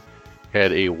PS1,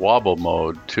 had a wobble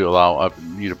mode to allow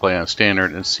you to play on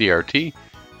standard and CRT.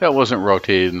 That wasn't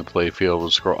rotated in the playfield,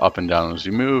 would scroll up and down as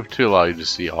you move to allow you to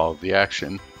see all of the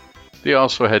action. They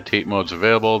also had tape modes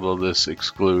available, though this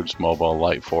excludes Mobile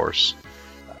Light Force.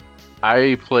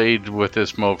 I played with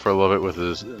this mode for a little bit with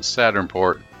the Saturn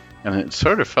port, and it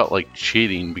sort of felt like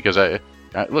cheating, because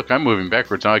look, I'm moving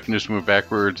backwards now. I can just move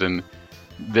backwards and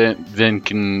then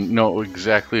can know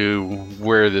exactly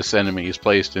where this enemy is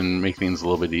placed and make things a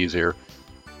little bit easier.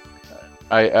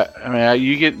 I mean,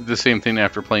 you get the same thing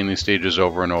after playing these stages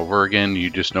over and over again. You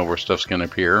just know where stuff's going to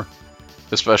appear,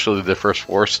 especially the first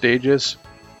 4 stages.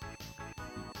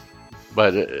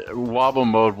 But wobble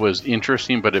mode was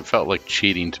interesting, but it felt like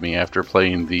cheating to me after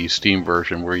playing the Steam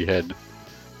version where you had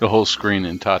the whole screen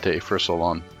in Tate for so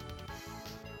long.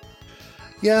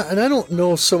 Yeah, and I don't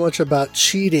know so much about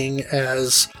cheating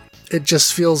as it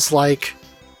just feels like,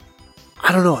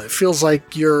 I don't know, it feels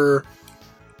like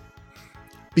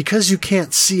because you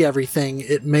can't see everything,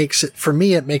 it makes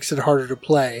it harder to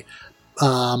play.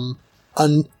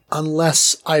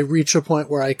 Unless I reach a point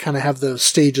where I kind of have those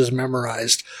stages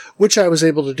memorized, which I was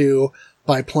able to do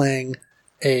by playing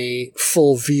a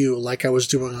full view like I was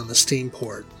doing on the Steam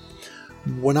port.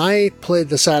 When I played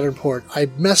the Saturn port, I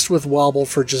messed with wobble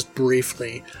for just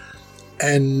briefly.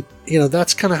 And,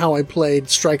 that's kind of how I played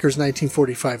Strikers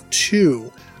 1945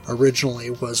 2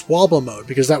 originally, was wobble mode,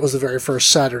 because that was the very first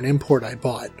Saturn import I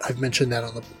bought. I've mentioned that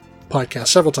on the podcast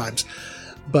several times.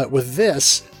 But with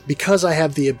this, because I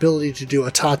have the ability to do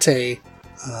a Tate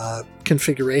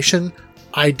configuration,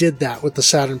 I did that with the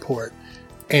Saturn port.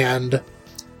 And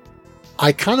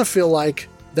I kind of feel like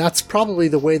that's probably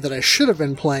the way that I should have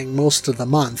been playing most of the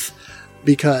month,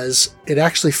 because it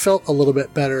actually felt a little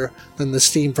bit better than the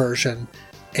Steam version,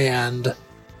 and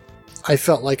I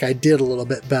felt like I did a little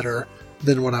bit better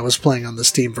than when I was playing on the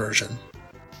Steam version.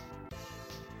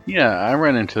 Yeah, I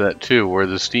ran into that too, where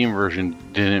the Steam version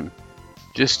didn't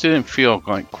feel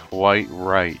like quite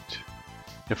right.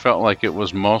 It felt like it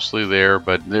was mostly there,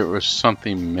 but there was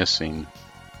something missing.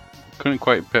 Couldn't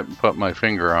quite put my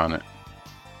finger on it.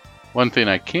 One thing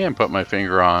I can put my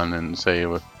finger on and say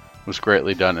was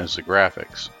greatly done is the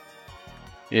graphics.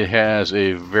 It has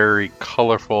a very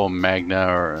colorful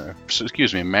manga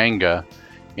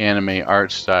anime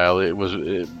art style. It was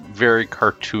very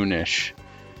cartoonish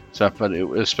stuff, but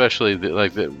especially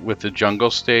with the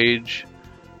jungle stage,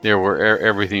 there where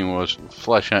everything was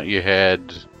fleshing out. You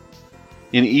had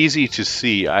and easy to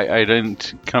see. I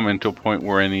didn't come into a point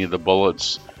where any of the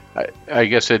bullets. I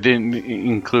guess I didn't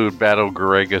include Battle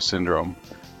Garega Syndrome.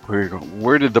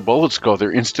 Where did the bullets go?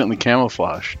 They're instantly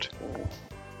camouflaged.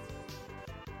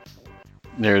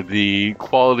 The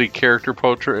quality character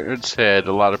portraits had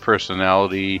a lot of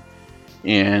personality,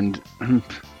 and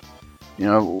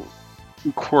the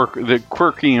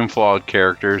quirky and flawed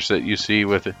characters that you see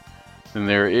with it. And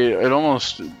it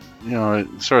almost,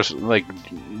 it sort of like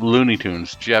Looney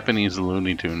Tunes, Japanese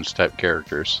Looney Tunes type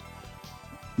characters.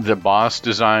 The boss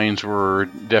designs were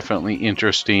definitely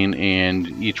interesting, and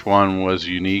each one was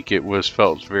unique.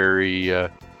 Felt very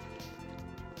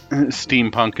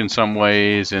steampunk in some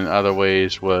ways, in other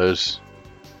ways was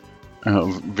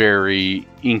very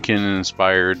Incan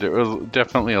inspired. There was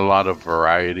definitely a lot of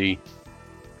variety.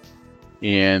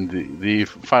 And the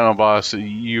final boss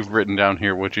you've written down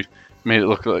here, which made it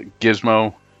look like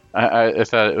Gizmo. I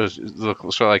thought it looked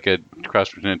sort of like a cross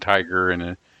between a tiger and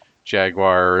a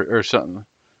jaguar or something.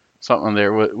 Something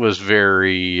there was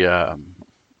very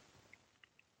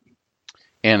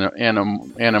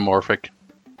anamorphic.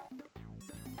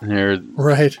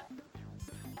 Right.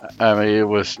 I mean, it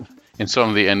was, and some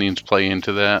of the endings play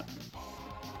into that.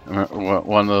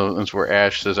 One of those where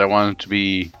Ash says, "I wanted to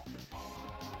be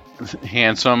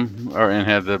handsome," and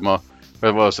had the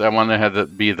most. I wanted to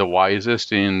have be the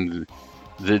wisest, and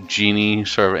the genie,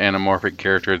 sort of anamorphic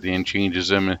character at the end, changes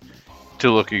him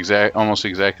to look almost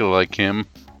exactly like him.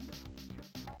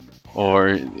 Or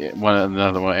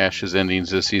another one of Ash's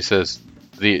endings is he says,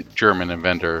 the German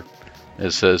inventor,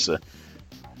 it says,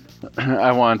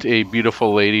 "I want a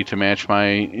beautiful lady to match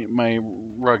my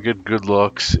rugged good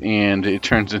looks," and it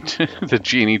turns into the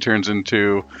genie turns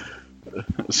into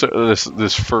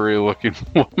this furry looking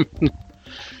woman.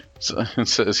 So it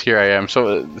says, "Here I am."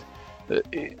 So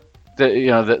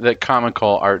that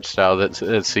comical art style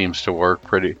that seems to work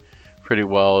pretty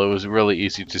well. It was really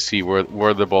easy to see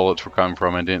where the bullets were coming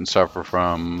from and didn't suffer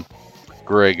from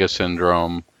Garega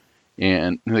Syndrome,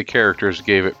 and the characters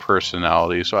gave it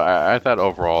personality. So I thought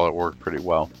overall it worked pretty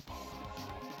well.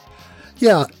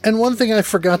 Yeah, and one thing I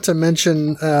forgot to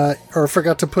mention or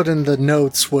forgot to put in the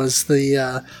notes was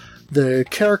the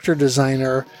character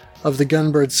designer of the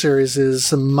Gunbird series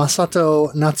is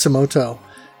Masato Natsumoto,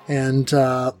 and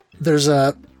there's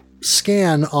a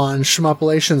scan on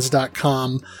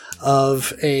shmuplations.com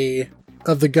of the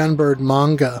Gunbird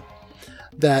manga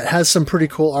that has some pretty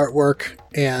cool artwork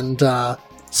and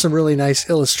some really nice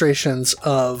illustrations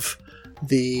of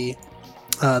the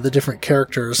different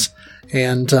characters.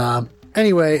 And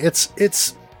anyway,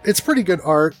 it's pretty good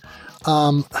art.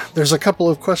 There's a couple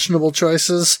of questionable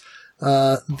choices.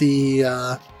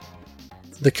 The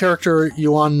character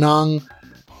Yuan Nang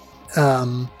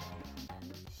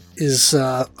is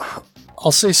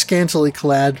I'll say scantily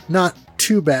clad, not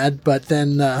too bad, but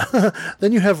then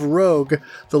then you have Rogue,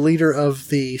 the leader of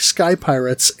the Sky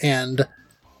Pirates, and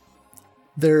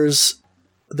there's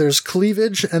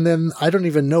cleavage, and then I don't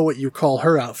even know what you call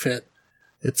her outfit.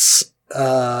 It's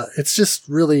just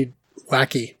really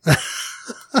wacky.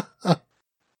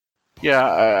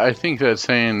 Yeah, I think that's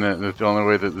saying that the only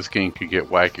way that this game could get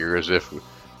wackier is if we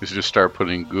just start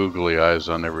putting googly eyes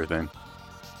on everything.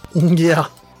 Yeah.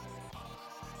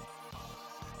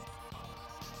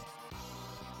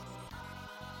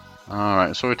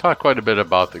 Alright, so we talked quite a bit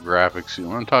about the graphics. You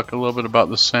want to talk a little bit about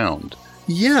the sound?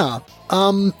 Yeah.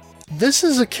 This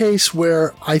is a case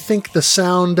where I think the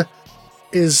sound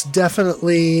is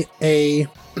definitely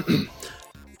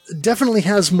definitely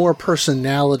has more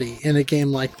personality in a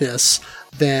game like this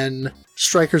than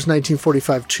Strikers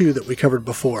 1945-2 that we covered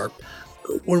before.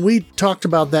 When we talked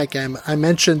about that game, I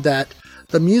mentioned that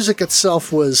the music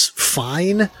itself was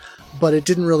fine, but it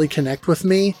didn't really connect with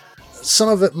me. Some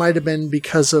of it might have been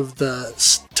because of the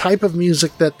type of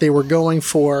music that they were going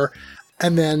for,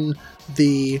 and then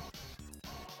the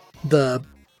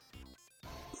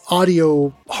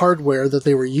audio hardware that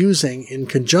they were using in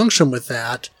conjunction with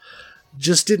that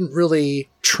just didn't really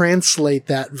translate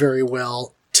that very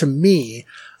well to me,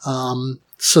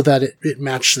 so that it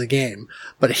matched the game.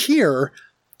 But here,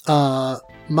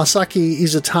 Masaki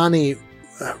Izutani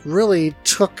really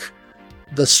took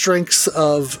the strengths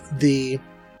of the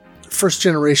first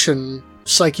generation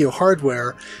Psikyo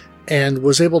hardware and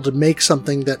was able to make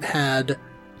something that had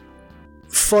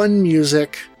fun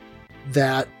music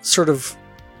that sort of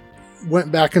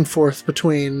went back and forth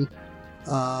between,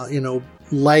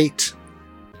 light,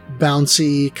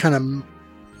 bouncy, kind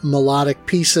of melodic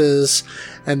pieces,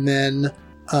 and then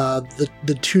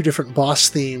the two different boss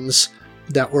themes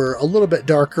that were a little bit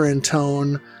darker in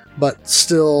tone, but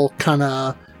still kind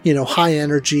of, high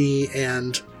energy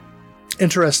and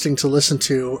interesting to listen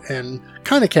to and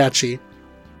kind of catchy.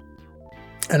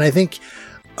 And I think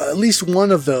at least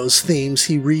one of those themes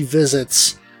he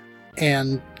revisits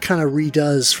and kind of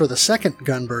redoes for the second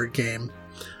Gunbird game.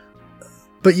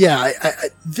 But yeah,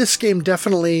 this game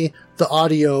definitely, the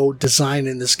audio design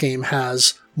in this game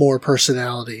has more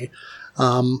personality.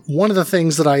 One of the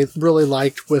things that I really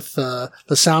liked with the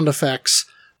sound effects,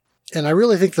 and I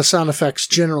really think the sound effects,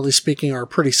 generally speaking, are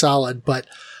pretty solid, but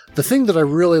the thing that I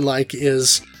really like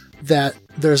is that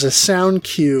there's a sound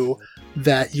cue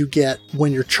that you get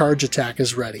when your charge attack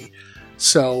is ready.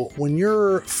 So when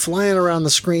you're flying around the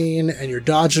screen and you're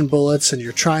dodging bullets and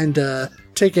you're trying to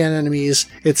take in enemies,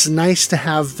 it's nice to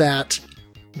have that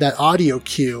audio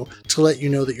cue to let you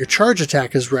know that your charge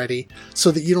attack is ready,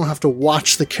 so that you don't have to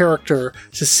watch the character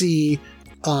to see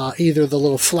either the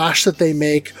little flash that they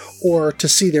make or to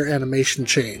see their animation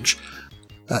change.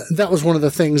 That was one of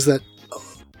the things that,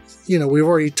 we've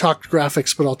already talked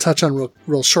graphics, but I'll touch on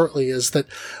real shortly, is that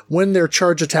when their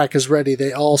charge attack is ready,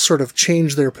 they all sort of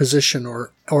change their position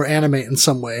or animate in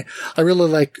some way. I really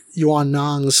like Yuan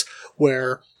Nang's,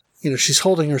 where she's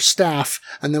holding her staff,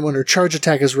 and then when her charge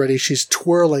attack is ready, she's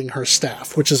twirling her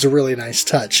staff, which is a really nice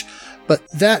touch. But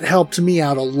that helped me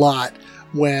out a lot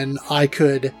when I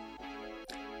could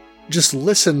just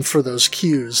listen for those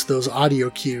cues, those audio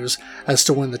cues, as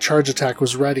to when the charge attack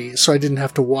was ready, so I didn't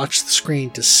have to watch the screen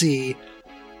to see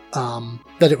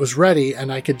that it was ready,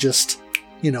 and I could just,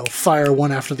 fire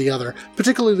one after the other,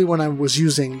 particularly when I was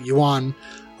using Yuan,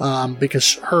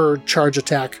 because her charge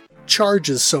attack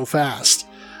charges so fast.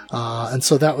 And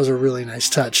so that was a really nice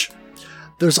touch.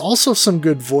 There's also some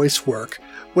good voice work,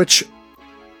 which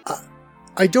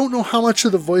I don't know how much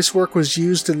of the voice work was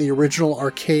used in the original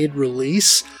arcade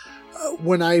release.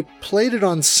 When I played it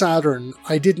on Saturn,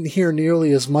 I didn't hear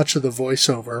nearly as much of the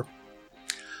voiceover.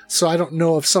 So I don't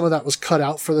know if some of that was cut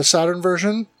out for the Saturn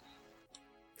version.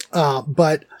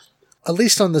 But at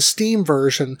least on the Steam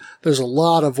version, there's a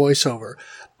lot of voiceover.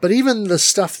 But even the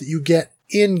stuff that you get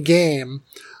in-game,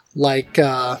 like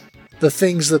the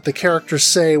things that the characters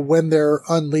say when they're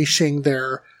unleashing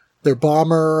their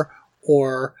bomber,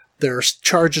 or their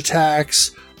charge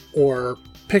attacks, or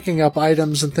picking up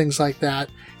items and things like that,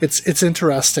 it's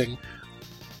interesting.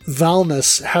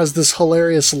 Valnus has this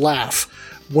hilarious laugh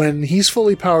when he's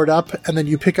fully powered up, and then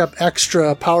you pick up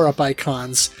extra power-up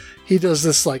icons. He does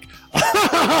this like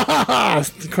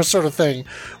sort of thing,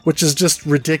 which is just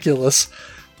ridiculous.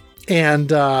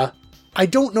 And I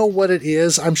don't know what it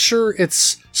is. I'm sure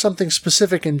it's something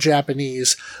specific in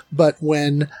Japanese, but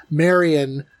when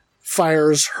Marion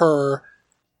fires her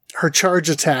charge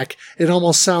attack, it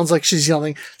almost sounds like she's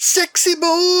yelling, "Sexy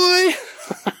boy!"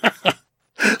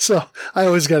 So I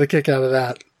always got a kick out of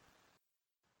that.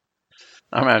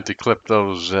 I'm going to have to clip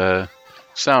those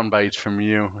sound bites from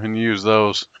you and use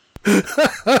those.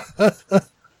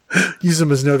 Use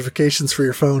them as notifications for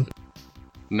your phone.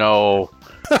 No.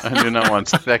 I do not want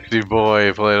 "Sexy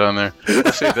Boy" played on there.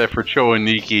 I'll save that for Cho and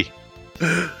Nikki.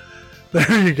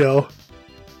 There you go.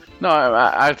 No,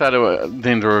 I thought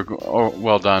things were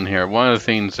well done here. One of the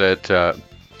things that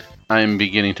I'm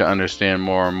beginning to understand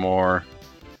more and more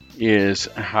is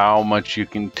how much you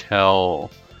can tell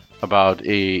about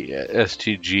a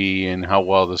STG and how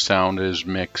well the sound is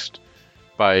mixed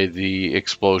by the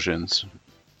explosions.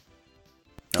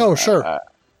 Oh, sure.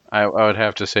 I would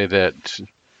have to say that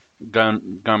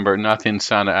Gunbird, nothing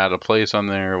sounded out of place on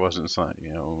there. It wasn't,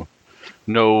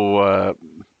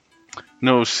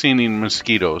 no singing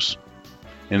mosquitoes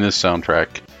in this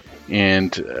soundtrack,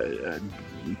 and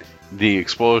the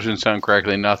explosions sound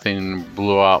correctly. Nothing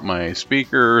blew out my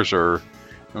speakers or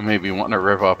maybe wanting to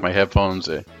rip off my headphones.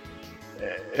 I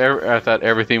thought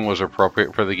everything was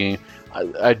appropriate for the game.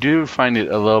 I do find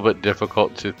it a little bit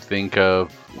difficult to think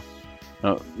of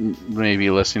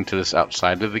maybe listening to this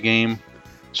outside of the game,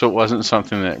 so it wasn't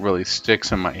something that really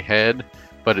sticks in my head,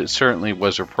 but it certainly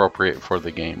was appropriate for the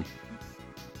game.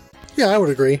 Yeah, I would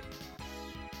agree.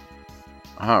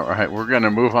 All right, we're going to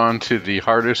move on to the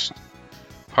hardest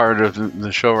part of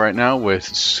the show right now with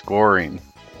scoring.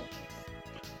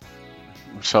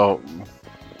 So,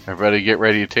 everybody get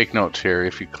ready to take notes here.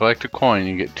 If you collect a coin,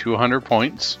 you get 200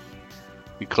 points.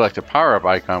 You collect a power-up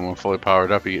icon when fully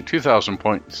powered up. You get 2,000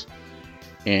 points.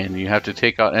 And you have to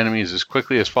take out enemies as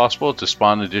quickly as possible to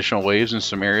spawn additional waves in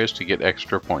some areas to get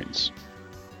extra points.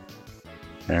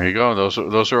 There you go.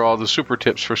 Those are all the super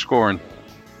tips for scoring.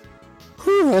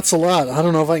 Whew, that's a lot. I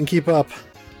don't know if I can keep up.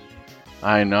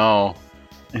 I know.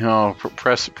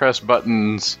 Press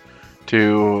buttons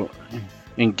to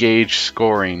engage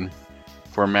scoring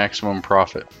for maximum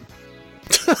profit.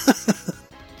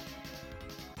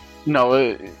 No,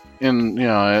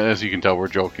 as you can tell, we're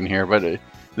joking here, but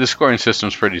the scoring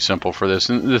system's pretty simple for this,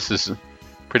 and this is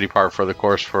pretty par for the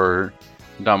course for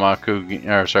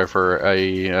for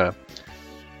a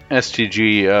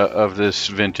STG of this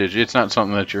vintage. It's not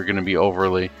something that you're going to be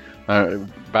overly.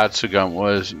 Batsugam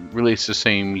was released the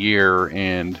same year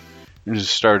and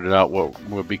just started out what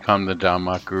would become the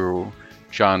Danmaku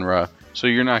genre. So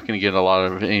you're not going to get a lot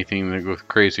of anything with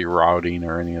crazy routing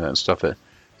or any of that stuff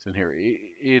that's in here.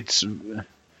 It's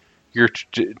your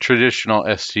traditional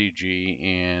STG,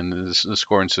 and the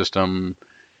scoring system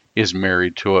is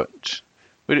married to it.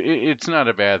 But it's not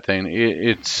a bad thing.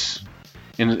 It's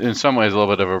in some ways a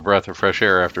little bit of a breath of fresh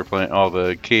air after playing all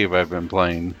the Cave I've been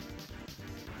playing.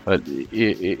 But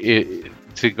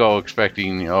to go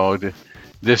expecting,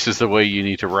 this is the way you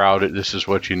need to route it, this is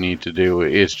what you need to do,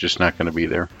 it's just not going to be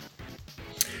there.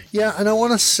 Yeah, and I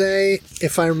want to say,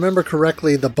 if I remember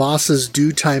correctly, the bosses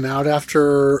do time out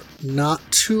after not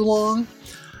too long.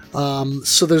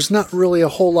 So there's not really a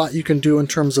whole lot you can do in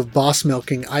terms of boss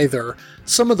milking either.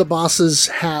 Some of the bosses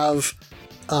have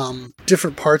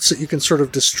different parts that you can sort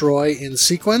of destroy in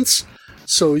sequence.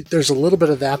 So there's a little bit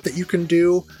of that you can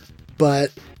do,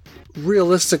 but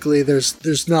realistically,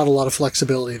 there's not a lot of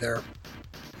flexibility there.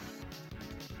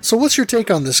 So what's your take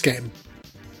on this game?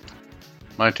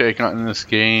 My take on this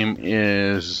game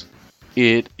is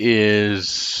it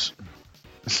is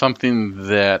something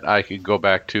that I could go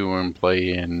back to and play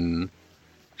in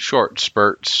short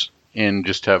spurts and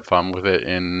just have fun with it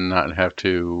and not have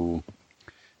to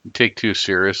take too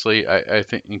seriously. I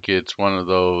think it's one of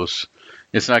those,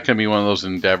 it's not going to be one of those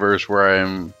endeavors where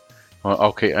I'm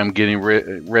getting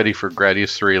ready for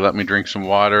Gradius 3. Let me drink some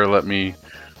water. Let me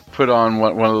put on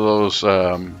one of those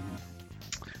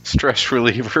stress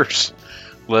relievers.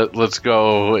 Let's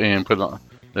go and put on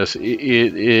this. It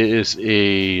is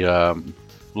a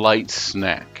light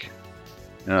snack.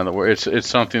 In other words, it's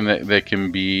something that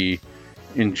can be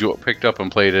picked up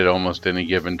and played at almost any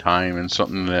given time, and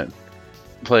something that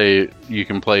you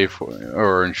can play for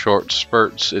or in short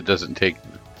spurts. It doesn't take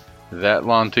that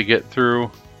long to get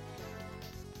through,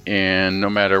 and no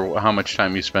matter how much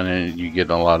time you spend in it, you get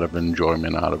a lot of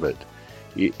enjoyment out of it.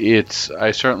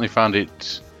 I certainly found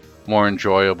it more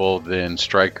enjoyable than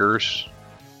Strikers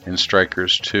and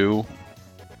Strikers 2.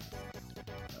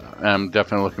 I'm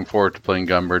definitely looking forward to playing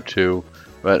Gunbird 2,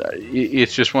 but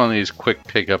it's just one of these quick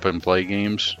pick up and play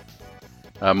games.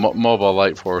 Mobile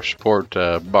Light Force support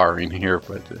barring here,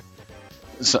 but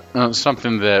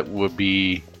something that would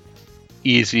be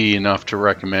easy enough to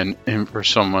recommend for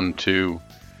someone to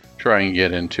try and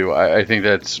get into. I think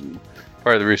that's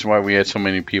part of the reason why we had so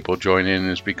many people join in,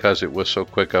 is because it was so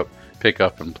pick up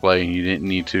and play, and you didn't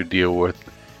need to deal with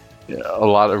a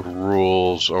lot of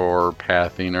rules or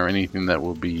pathing or anything that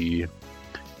would be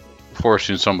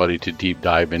forcing somebody to deep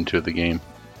dive into the game.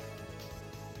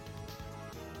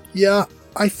 Yeah,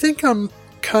 I think I'm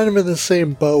kind of in the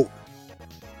same boat.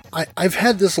 I've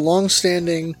had this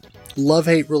long-standing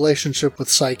love-hate relationship with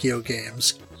Psikyo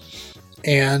games,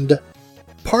 and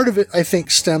part of it, I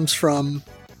think, stems from,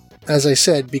 as I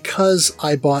said, because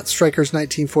I bought Strikers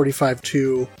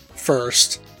 1945-2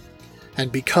 first,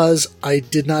 and because I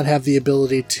did not have the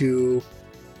ability to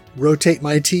rotate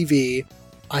my TV,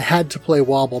 I had to play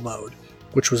wobble mode,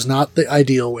 which was not the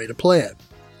ideal way to play it.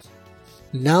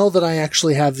 Now that I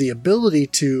actually have the ability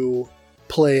to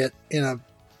play it in a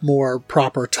more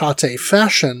proper Tate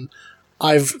fashion,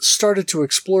 I've started to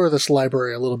explore this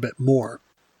library a little bit more.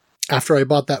 After I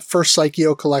bought that first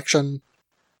Psikyo collection,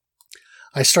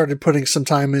 I started putting some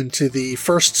time into the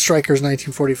first Strikers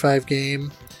 1945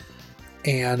 game,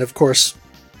 and of course,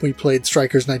 we played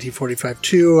Strikers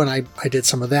 1945-2, and I did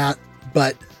some of that,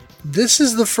 but this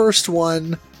is the first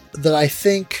one that I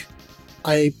think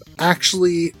I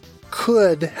actually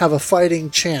could have a fighting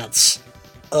chance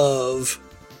of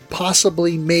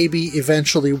possibly, maybe,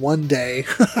 eventually one day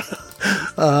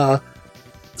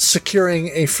securing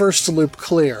a first loop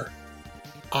clear.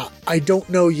 I don't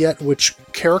know yet which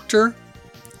character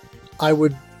I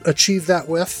would achieve that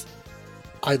with.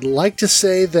 I'd like to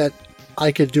say that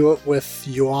I could do it with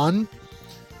Yuan,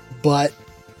 but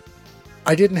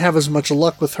I didn't have as much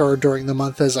luck with her during the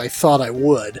month as I thought I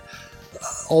would.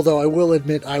 Although I will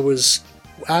admit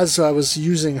as I was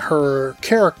using her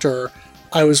character,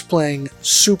 I was playing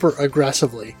super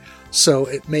aggressively. So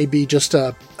it may be just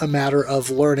a matter of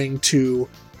learning to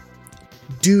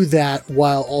do that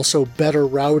while also better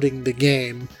routing the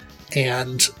game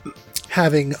and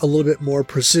having a little bit more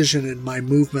precision in my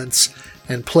movements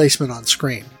and placement on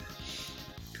screen.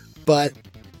 But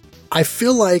I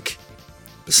feel like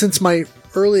since my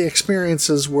early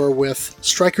experiences were with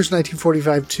Strikers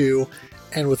 1945-2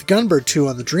 and with Gunbird 2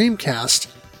 on the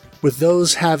Dreamcast, with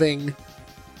those having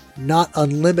not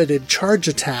unlimited charge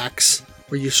attacks,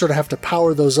 where you sort of have to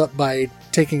power those up by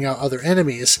taking out other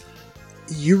enemies,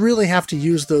 you really have to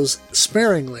use those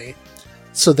sparingly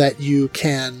so that you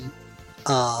can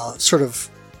sort of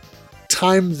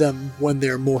time them when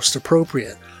they're most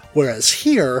appropriate. Whereas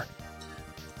here,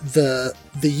 the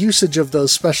usage of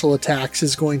those special attacks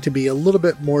is going to be a little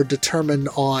bit more determined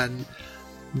on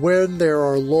when there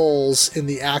are lulls in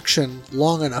the action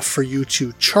long enough for you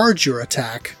to charge your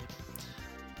attack.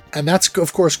 And that's,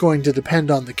 of course, going to depend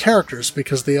on the characters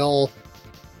because they all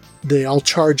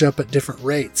charge up at different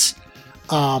rates.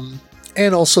 And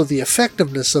also the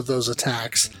effectiveness of those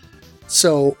attacks.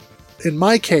 So, in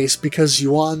my case, because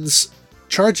Yuan's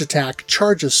charge attack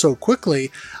charges so quickly,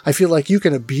 I feel like you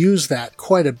can abuse that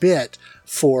quite a bit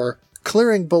for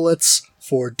clearing bullets,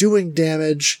 for doing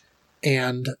damage,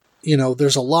 and,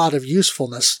 there's a lot of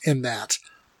usefulness in that.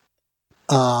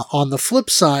 On the flip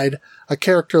side, a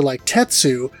character like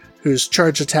Tetsu, whose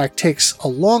charge attack takes a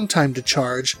long time to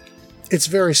charge, it's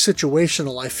very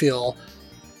situational, I feel,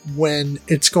 when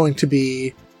it's going to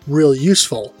be real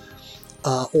useful.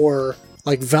 Or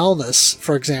like Valnus,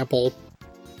 for example.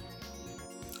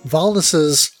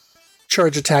 Valnus's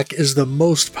charge attack is the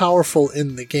most powerful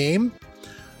in the game,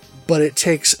 but it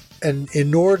takes an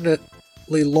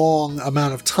inordinately long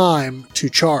amount of time to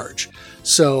charge.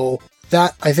 So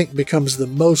that, I think, becomes the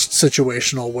most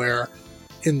situational, where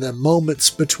in the moments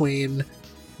between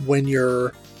when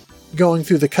you're going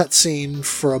through the cutscene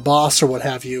for a boss or what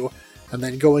have you, and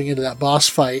then going into that boss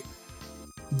fight,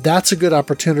 that's a good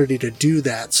opportunity to do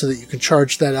that so that you can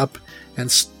charge that up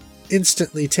and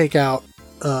instantly take out,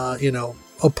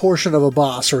 a portion of a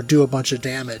boss or do a bunch of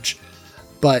damage.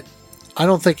 But I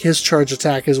don't think his charge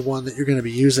attack is one that you're going to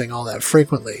be using all that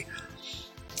frequently.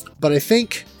 But I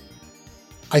think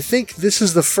this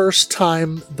is the first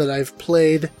time that I've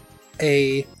played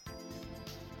a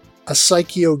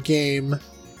Psikyo game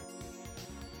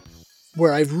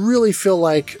where I really feel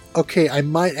like, okay, I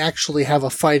might actually have a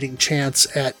fighting chance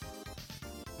at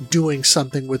doing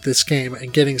something with this game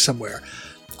and getting somewhere.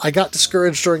 I got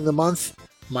discouraged during the month.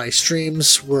 My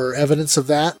streams were evidence of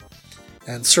that.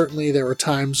 And certainly there were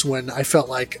times when I felt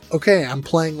like, okay, I'm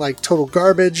playing like total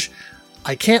garbage.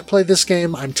 I can't play this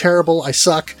game. I'm terrible. I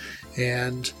suck.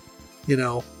 And,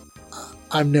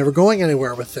 I'm never going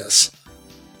anywhere with this.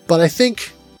 But I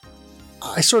think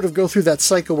I sort of go through that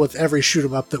cycle with every shoot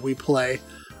 'em up that we play,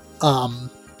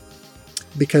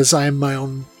 because I am my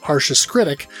own harshest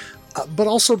critic, but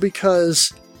also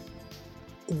because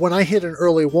when I hit an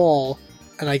early wall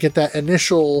and I get that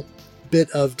initial bit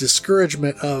of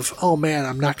discouragement of, oh man,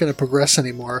 I'm not going to progress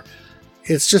anymore,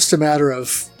 it's just a matter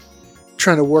of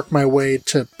trying to work my way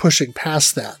to pushing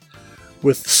past that.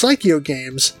 With Psikyo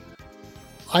games,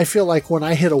 I feel like when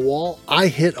I hit a wall, I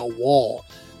hit a wall.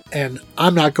 And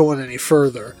I'm not going any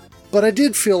further. But I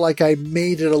did feel like I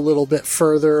made it a little bit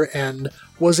further and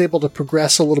was able to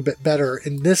progress a little bit better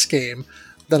in this game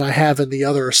than I have in the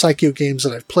other Psikyo games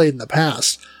that I've played in the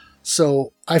past.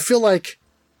 So I feel like,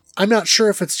 I'm not sure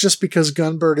if it's just because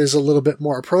Gunbird is a little bit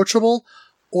more approachable,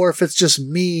 or if it's just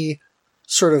me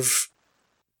sort of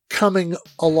coming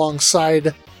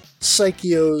alongside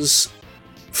Psikyo's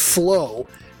flow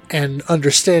and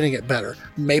understanding it better.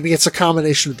 Maybe it's a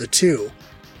combination of the two.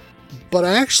 But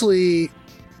I actually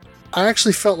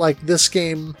felt like this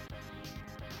game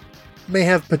may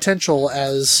have potential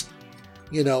as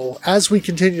we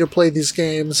continue to play these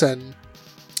games and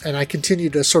I continue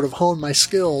to sort of hone my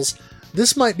skills.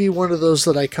 This might be one of those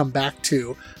that I come back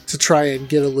to try and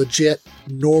get a legit,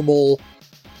 normal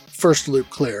first loop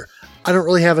clear. I don't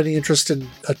really have any interest in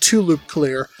a 2-loop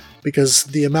clear because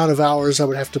the amount of hours I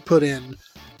would have to put in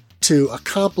to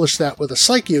accomplish that with a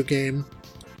Psikyo game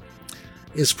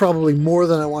is probably more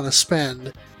than I want to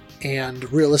spend,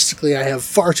 and realistically I have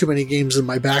far too many games in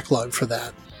my backlog for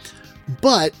that.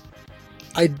 But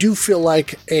I do feel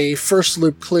like a first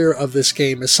loop clear of this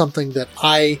game is something that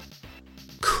I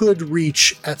could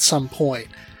reach at some point,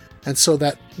 and so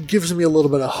that gives me a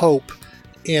little bit of hope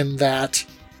in that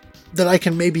I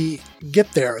can maybe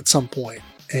get there at some point.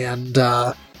 And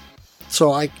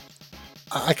so I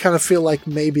kind of feel like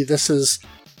maybe this is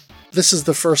this is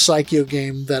the first Psikyo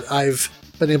game that I've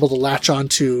been able to latch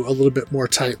onto a little bit more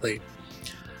tightly.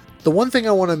 The one thing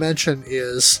I want to mention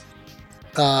is,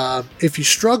 if you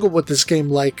struggle with this game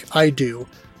like I do,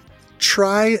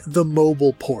 try the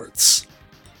mobile ports.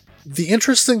 The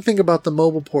interesting thing about the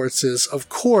mobile ports is, of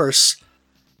course,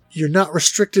 you're not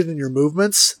restricted in your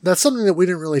movements. That's something that we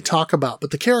didn't really talk about,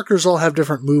 but the characters all have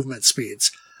different movement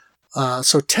speeds.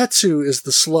 So Tetsu is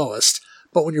the slowest,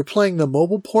 but when you're playing the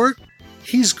mobile port,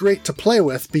 he's great to play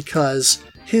with because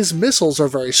his missiles are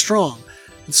very strong.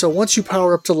 And so once you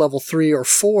power up to level 3 or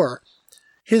 4,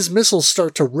 his missiles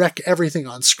start to wreck everything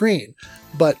on screen.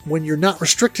 But when you're not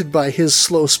restricted by his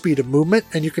slow speed of movement,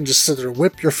 and you can just sit there and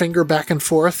whip your finger back and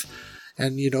forth,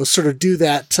 and, sort of do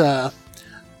that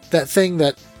thing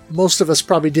that most of us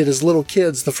probably did as little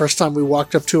kids the first time we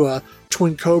walked up to a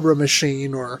Twin Cobra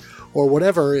machine or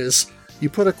whatever, is you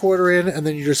put a quarter in and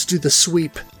then you just do the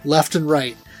sweep left and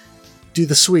right. Do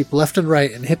the sweep left and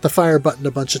right and hit the fire button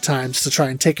a bunch of times to try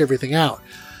and take everything out.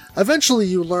 Eventually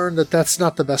you learn that that's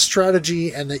not the best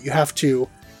strategy and that you have to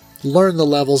learn the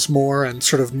levels more and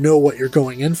sort of know what you're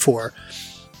going in for.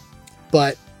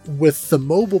 But with the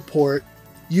mobile port,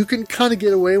 you can kind of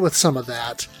get away with some of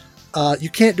that. You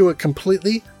can't do it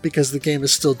completely because the game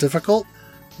is still difficult,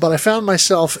 but I found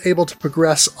myself able to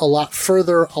progress a lot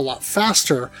further, a lot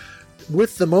faster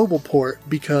with the mobile port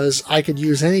because I could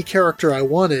use any character I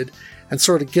wanted and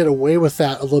sort of get away with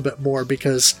that a little bit more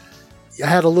because I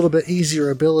had a little bit easier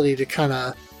ability to kind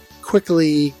of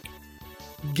quickly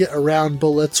get around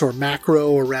bullets or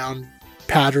macro around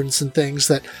patterns and things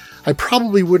that I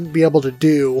probably wouldn't be able to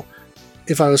do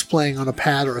if I was playing on a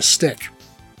pad or a stick.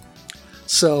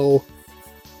 So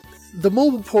the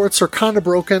mobile ports are kind of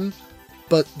broken,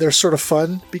 but they're sort of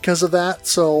fun because of that.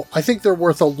 So I think they're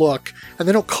worth a look, and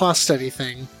they don't cost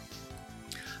anything.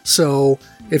 So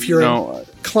if you're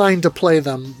inclined to play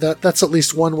them, that's at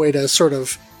least one way to sort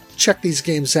of check these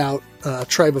games out,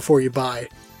 try before you buy.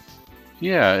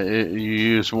 Yeah, you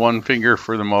use one finger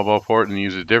for the mobile port and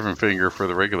use a different finger for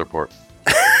the regular port.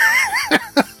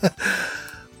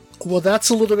 Well, that's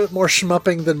a little bit more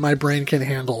shmupping than my brain can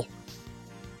handle.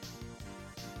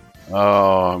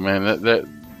 Oh man,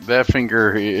 that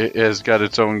finger has got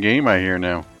its own game, I hear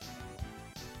now.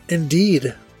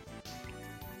 Indeed.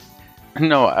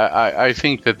 No, I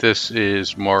think that this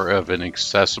is more of an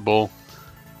accessible.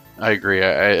 I agree.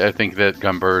 I think that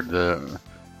Gunbird, the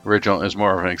original, is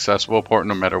more of an accessible port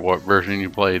no matter what version you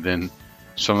play than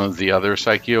some of the other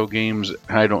Psikyo games.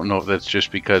 I don't know if that's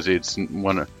just because it's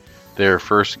one of their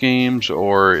first games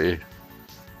or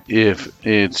if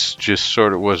it's just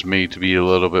sort of was made to be a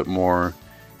little bit more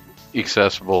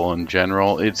accessible in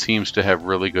general. It seems to have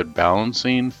really good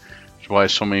balancing. That's why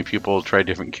so many people try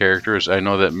different characters. I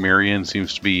know that Marion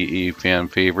seems to be a fan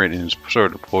favorite and is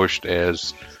sort of pushed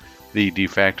as the de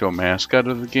facto mascot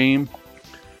of the game.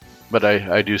 But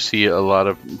I do see a lot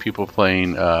of people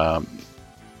playing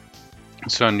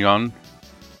Sun Yun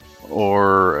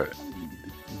or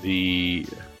the...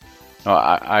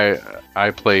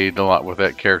 I played a lot with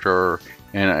that character,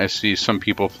 and I see some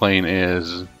people playing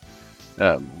as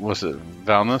was it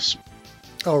Valnus?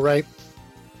 Oh, right.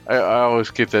 I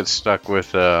always get that stuck with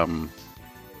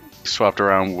swapped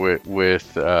around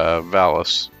with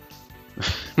Valus.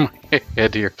 My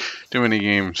head here, too many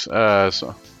games.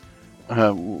 So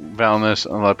Valnus, a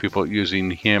lot of people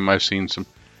using him. I've seen some.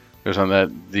 There's on that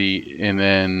and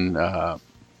then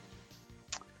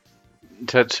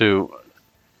Tetsu.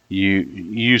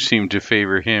 You seem to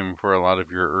favor him for a lot of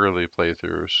your early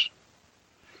playthroughs.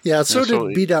 Yeah, so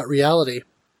did Beat Out Reality.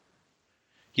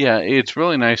 Yeah, it's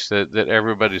really nice that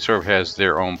everybody sort of has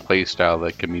their own play style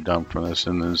that can be done from this,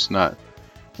 and it's not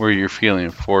where you're feeling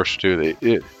forced to.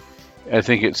 I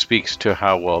think it speaks to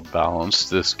how well balanced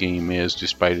this game is,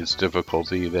 despite its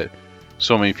difficulty, that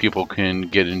so many people can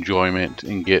get enjoyment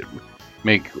and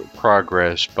make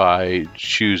progress by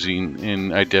choosing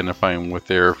and identifying with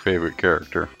their favorite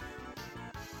character.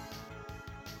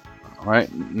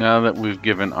 Alright, now that we've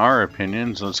given our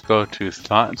opinions, let's go to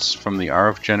thoughts from the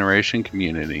RF Generation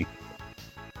community.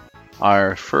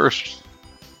 Our first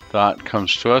thought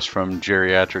comes to us from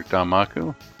Geriatric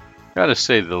Damaku. Gotta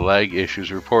say, the lag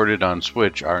issues reported on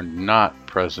Switch are not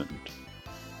present.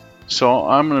 So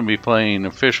I'm going to be playing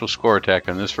Official Score Attack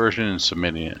on this version and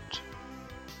submitting it.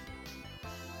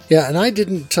 Yeah, and I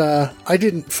didn't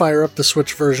fire up the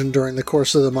Switch version during the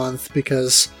course of the month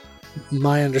because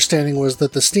my understanding was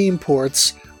that the Steam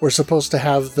ports were supposed to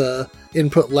have the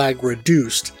input lag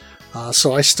reduced,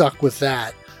 so I stuck with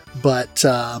that. But,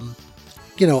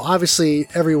 obviously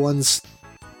everyone's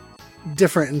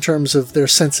different in terms of their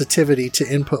sensitivity to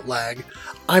input lag.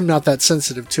 I'm not that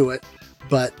sensitive to it,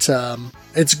 But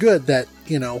it's good that,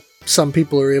 some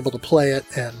people are able to play it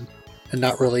and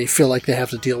not really feel like they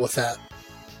have to deal with that.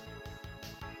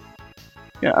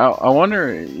 Yeah, I wonder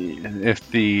if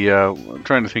I'm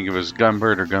trying to think of it as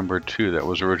Gunbird or Gunbird 2 that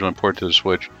was originally ported to the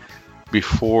Switch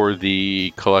before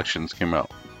the collections came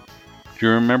out. Do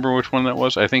you remember which one that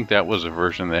was? I think that was a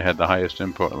version that had the highest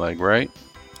input lag, right?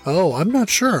 Oh, I'm not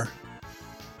sure.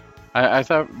 I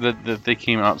thought that they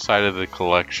came outside of the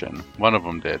collection. One of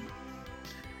them did.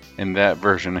 And that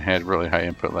version had really high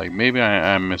input lag. Maybe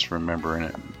I'm misremembering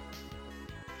it.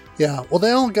 Yeah, well,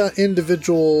 they all got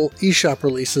individual eShop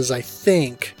releases, I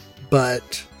think,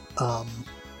 but...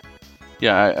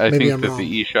 yeah, I think I'm that wrong.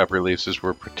 the eShop releases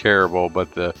were terrible,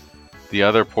 but the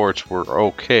other ports were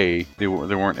okay. They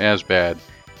weren't as bad,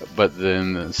 but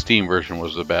then the Steam version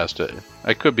was the best.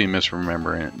 I could be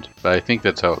misremembering it, but I think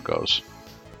that's how it goes.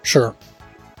 Sure.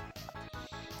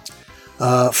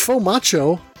 Faux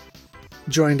Macho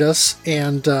joined us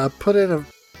and put in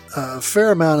a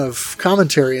fair amount of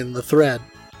commentary in the thread.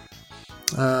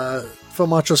 Faux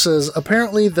Macho says,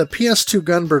 apparently the PS2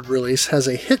 Gunbird release has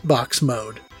a hitbox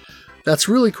mode. That's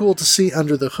really cool to see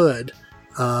under the hood,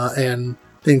 and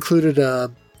they included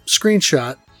a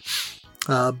screenshot,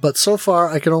 but so far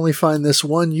I can only find this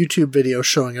one YouTube video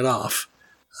showing it off,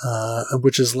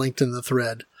 which is linked in the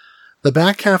thread. The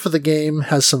back half of the game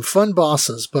has some fun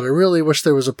bosses, but I really wish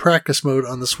there was a practice mode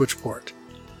on the Switch port.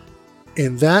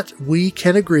 In that, we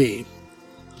can agree.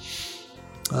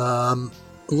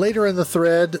 Later in the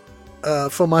thread,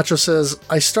 Faux Macho says,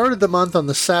 I started the month on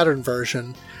the Saturn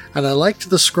version, and I liked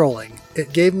the scrolling.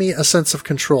 It gave me a sense of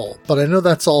control, but I know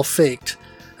that's all faked,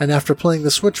 and after playing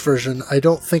the Switch version, I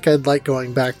don't think I'd like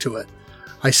going back to it.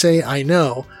 I say I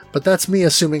know, but that's me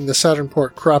assuming the Saturn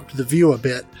port cropped the view a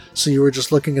bit, so you were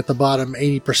just looking at the bottom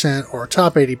 80% or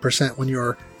top 80% when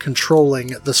you're controlling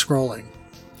the scrolling.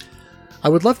 I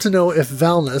would love to know if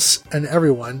Valnus and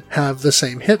everyone have the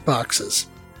same hitboxes.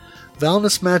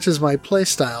 Valnus matches my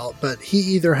playstyle, but he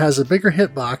either has a bigger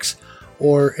hitbox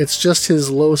or it's just his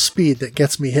low speed that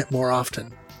gets me hit more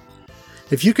often.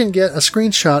 If you can get a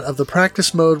screenshot of the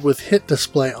practice mode with hit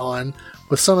display on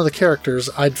with some of the characters,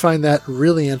 I'd find that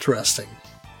really interesting.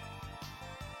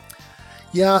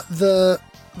 Yeah, the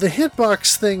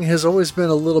hitbox thing has always been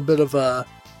a little bit of a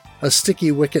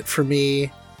sticky wicket for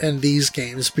me in these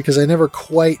games because I never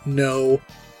quite know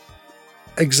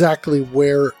exactly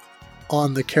where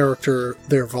on the character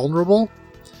they're vulnerable.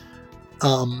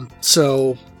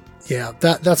 So yeah,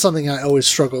 that's something I always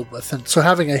struggled with. And so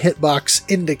having a hitbox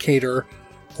indicator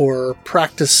or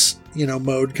practice,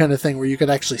 mode kind of thing where you could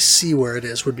actually see where it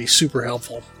is would be super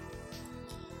helpful.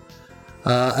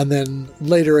 And then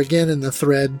later again in the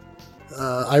thread,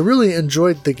 I really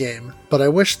enjoyed the game, but I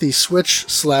wish the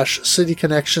Switch/City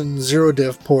Connection Zero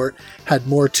Div port had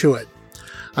more to it.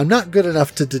 I'm not good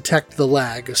enough to detect the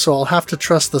lag, so I'll have to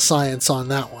trust the science on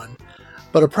that one.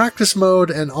 But a practice mode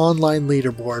and online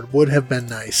leaderboard would have been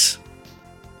nice.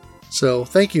 So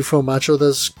thank you, Faux Macho.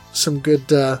 Those some good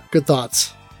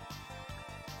thoughts.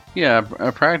 Yeah,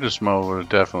 a practice mode would have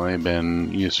definitely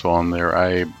been useful in there.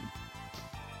 I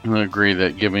agree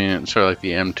that giving it sort of like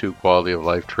the M2 quality of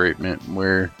life treatment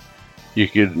where you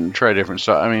could try different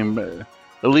stuff. I mean,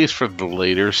 at least for the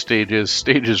later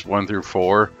stages 1 through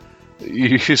 4,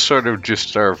 you sort of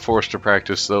just are forced to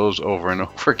practice those over and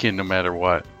over again no matter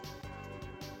what.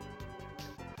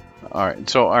 Alright,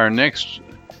 so our next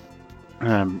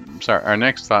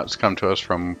thoughts come to us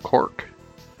from Cork.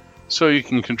 So you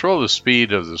can control the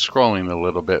speed of the scrolling a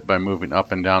little bit by moving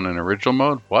up and down in original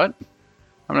mode? What?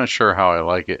 I'm not sure how I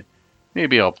like it.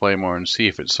 Maybe I'll play more and see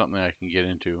if it's something I can get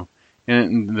into.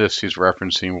 In this, he's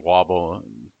referencing wobble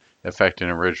effect in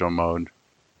original mode.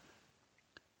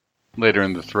 Later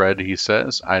in the thread, he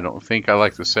says, I don't think I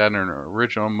like the Saturn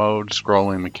original mode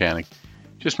scrolling mechanic.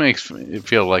 Just makes it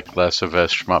feel like less of a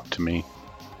shmup to me.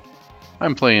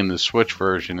 I'm playing the Switch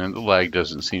version and the lag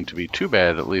doesn't seem to be too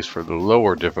bad, at least for the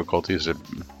lower difficulties at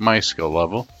my skill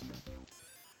level.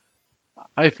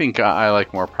 I think I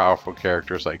like more powerful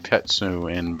characters like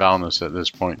Tetsu and Valnus at this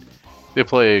point. They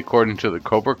play according to the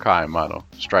Cobra Kai motto.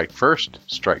 Strike first,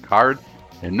 strike hard,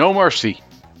 and no mercy.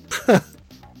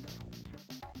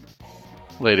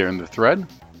 Later in the thread,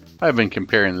 I've been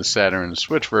comparing the Saturn and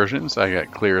Switch versions. I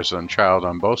got clear as Unchild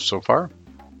on both so far.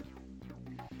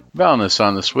 Valnus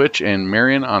on the Switch and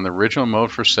Marion on the original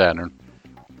mode for Saturn.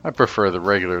 I prefer the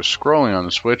regular scrolling on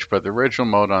the Switch, but the original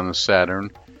mode on the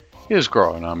Saturn is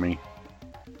growing on me.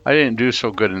 I didn't do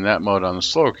so good in that mode on the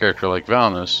slower character like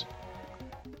Valnus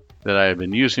that I had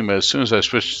been using, but as soon as I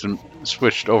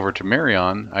switched over to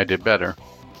Marion, I did better.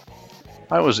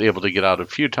 I was able to get out a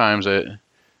few times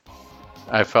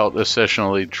I felt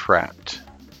essentially trapped.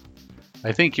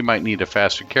 I think you might need a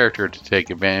faster character to take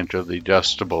advantage of the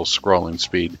adjustable scrolling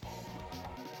speed.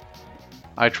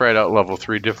 I tried out level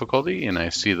 3 difficulty, and I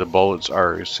see the bullets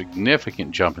are a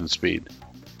significant jump in speed.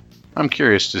 I'm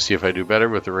curious to see if I do better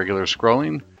with the regular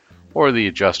scrolling or the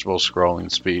adjustable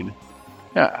scrolling speed.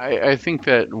 Yeah, I think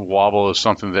that wobble is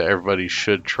something that everybody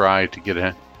should try to get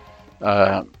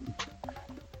a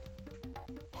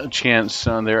chance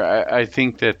on there. I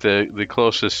think that the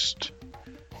closest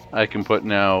I can put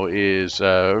now is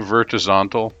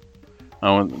vertical.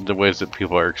 The ways that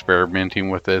people are experimenting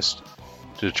with this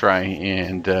to try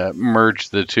and merge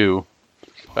the two.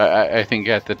 I think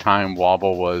at the time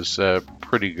wobble was a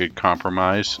pretty good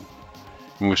compromise.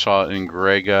 We saw it in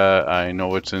Grega. I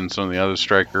know it's in some of the other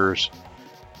strikers.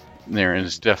 There, and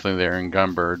it's definitely there in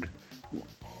Gunbird.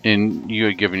 And you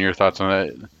had given your thoughts on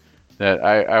that. That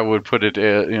I would put it,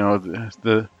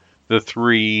 the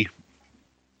 3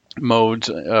 modes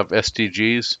of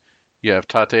STGs. You have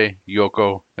Tate,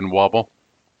 Yoko, and Wobble.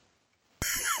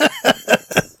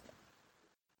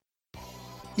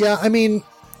 Yeah, I mean,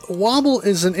 Wobble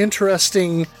is an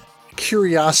interesting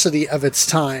curiosity of its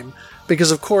time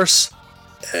because, of course,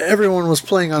 everyone was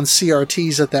playing on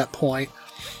CRTs at that point,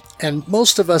 and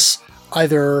most of us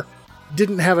either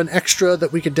didn't have an extra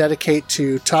that we could dedicate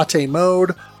to Tate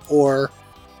mode or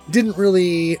didn't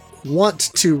really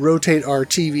want to rotate our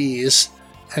TVs.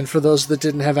 And for those that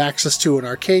didn't have access to an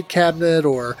arcade cabinet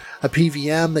or a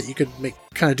PVM that you could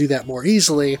kind of do that more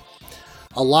easily,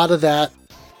 a lot of that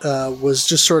was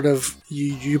just sort of,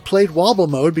 you played wobble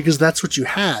mode because that's what you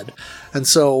had. And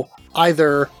so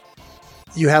either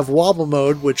you have wobble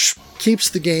mode, which keeps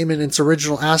the game in its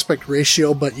original aspect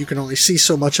ratio, but you can only see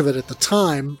so much of it at the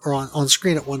time or on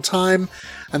screen at one time.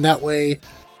 And that way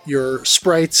your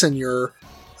sprites and your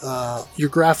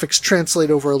graphics translate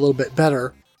over a little bit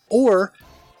better. Or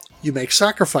you make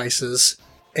sacrifices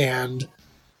and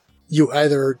you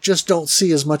either just don't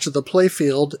see as much of the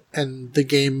playfield and the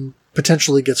game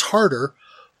potentially gets harder,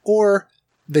 or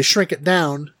they shrink it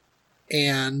down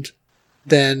and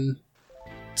then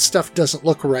stuff doesn't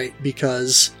look right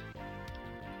because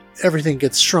everything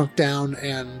gets shrunk down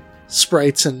and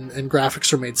sprites and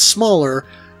graphics are made smaller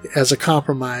as a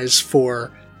compromise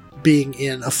for being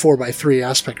in a 4:3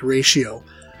 aspect ratio.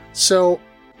 So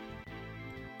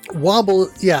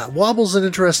Wobble's an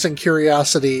interesting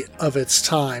curiosity of its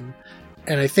time,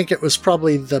 and I think it was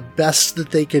probably the best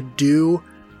that they could do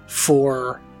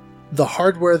for the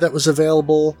hardware that was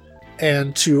available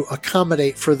and to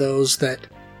accommodate for those that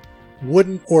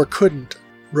wouldn't or couldn't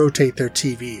rotate their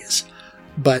TVs.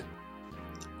 But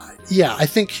yeah, I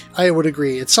think I would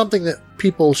agree. It's something that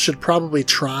people should probably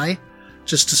try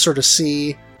just to sort of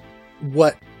see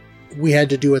what we had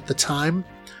to do at the time.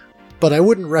 But I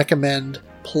wouldn't recommend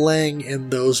playing in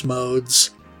those modes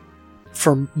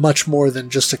for much more than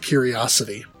just a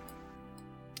curiosity.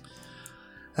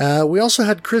 We also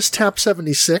had Chris Tap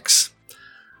 76,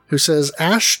 who says,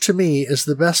 Ash to me is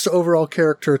the best overall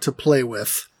character to play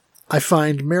with. I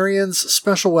find Marion's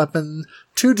special weapon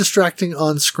too distracting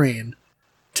on screen.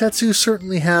 Tetsu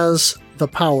certainly has the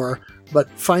power,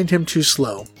 but find him too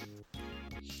slow.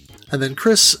 And then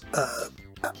Chris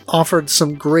offered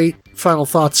some great final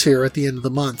thoughts here at the end of the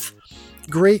month.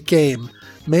 Great game.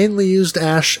 Mainly used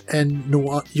Ash and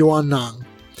Yuan Nong.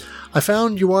 I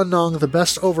found Yuan Nong the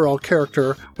best overall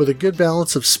character with a good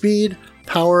balance of speed,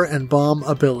 power, and bomb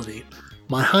ability.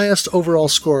 My highest overall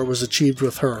score was achieved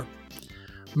with her.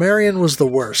 Marion was the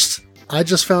worst. I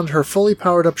just found her fully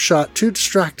powered up shot too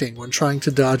distracting when trying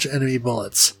to dodge enemy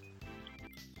bullets.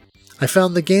 I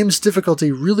found the game's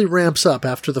difficulty really ramps up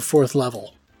after the 4th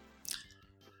level.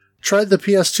 Tried the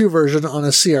PS2 version on a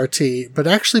CRT, but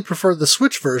actually preferred the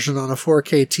Switch version on a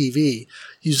 4K TV,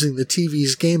 using the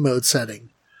TV's game mode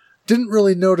setting. Didn't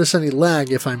really notice any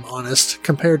lag, if I'm honest,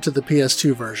 compared to the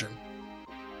PS2 version.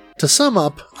 To sum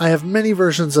up, I have many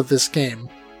versions of this game.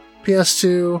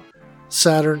 PS2,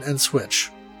 Saturn, and Switch.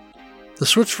 The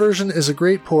Switch version is a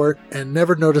great port, and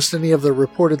never noticed any of the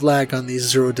reported lag on these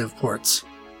zero-div ports.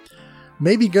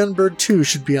 Maybe Gunbird 2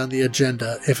 should be on the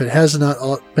agenda, if it has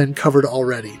not been covered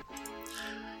already.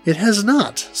 It has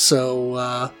not,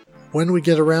 so when we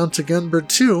get around to Gunbird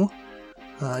 2,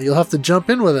 you'll have to jump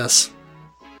in with us.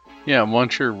 Yeah,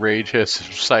 once your rage has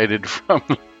subsided from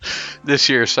this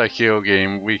year's Psycho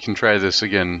game, we can try this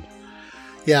again.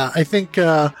 Yeah, I think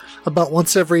about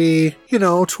once every,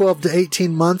 12 to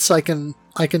 18 months I can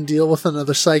deal with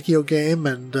another Psycho game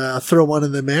and throw one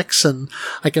in the mix, and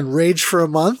I can rage for a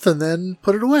month and then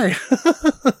put it away.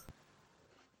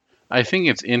 I think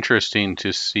it's interesting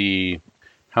to see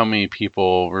how many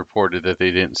people reported that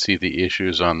they didn't see the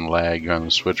issues on lag on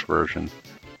the Switch version.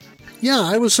 Yeah,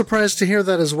 I was surprised to hear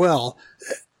that as well.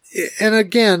 And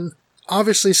again,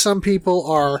 obviously some people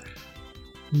are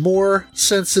more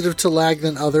sensitive to lag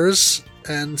than others,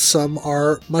 and some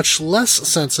are much less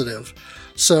sensitive.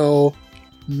 So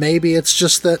maybe it's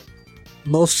just that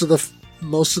most of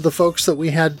the folks that we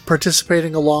had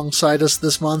participating alongside us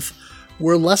this month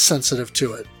were less sensitive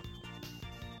to it.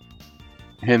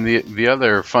 And the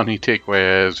other funny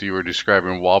takeaway, as you were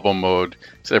describing wobble mode,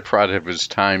 is a product of its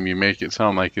time. You make it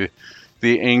sound like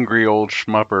the angry old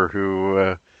schmupper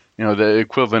who, the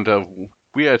equivalent of,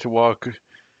 we had to walk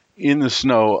in the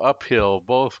snow uphill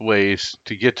both ways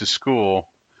to get to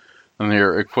school, and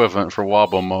their equivalent for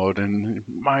wobble mode. And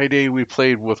my day we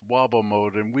played with wobble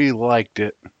mode and we liked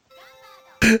it.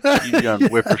 You young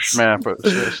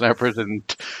whippersnappers in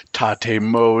Tate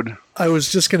mode. I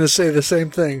was just going to say the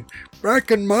same thing. Back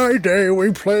in my day,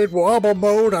 we played wobble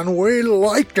mode and we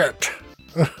liked it.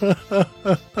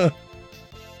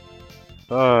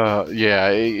 Yeah,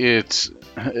 it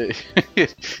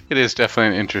is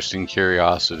definitely an interesting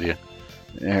curiosity,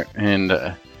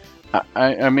 and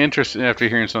I'm interested after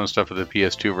hearing some of the stuff with the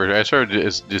PS2 version. I sort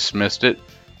of dismissed it,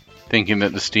 thinking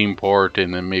that the Steam port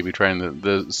and then maybe trying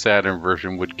the Saturn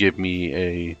version would give me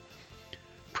a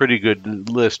pretty good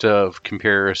list of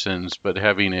comparisons, but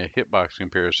having a hitbox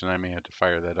comparison, I may have to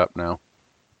fire that up now.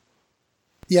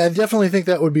 Yeah, I definitely think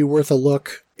that would be worth a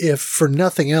look, if for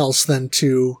nothing else than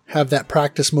to have that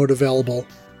practice mode available.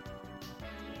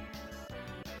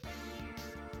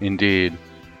 Indeed.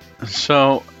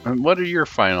 So, what are your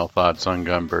final thoughts on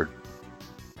Gunbird?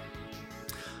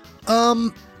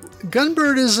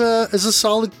 Gunbird is a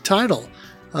solid title.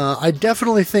 I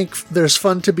definitely think there's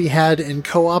fun to be had in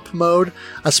co-op mode,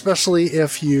 especially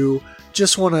if you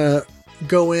just want to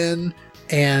go in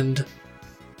and,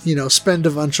 spend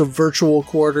a bunch of virtual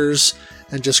quarters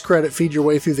and just credit feed your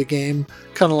way through the game,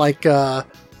 kind of like Geriatric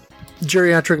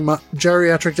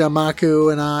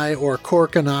Damaku and I, or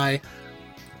Cork and I,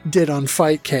 did on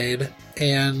Fightcade,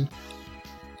 and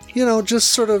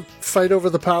just sort of fight over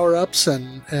the power-ups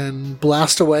and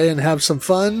blast away and have some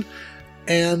fun,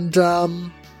 and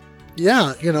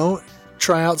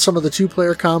try out some of the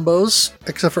two-player combos,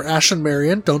 except for Ash and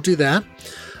Marion. Don't do that.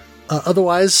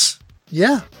 Otherwise,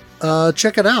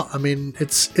 check it out. I mean,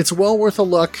 it's well worth a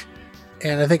look,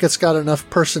 and I think it's got enough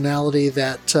personality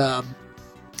that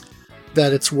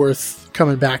that it's worth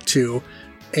coming back to.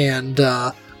 And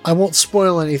I won't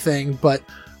spoil anything, but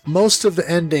most of the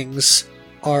endings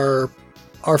are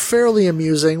fairly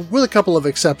amusing, with a couple of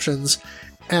exceptions,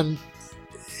 and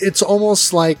it's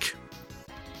almost like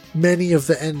many of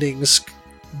the endings,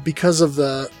 because of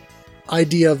the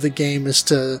idea of the game is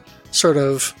to sort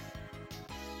of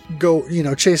go,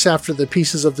 chase after the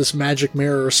pieces of this magic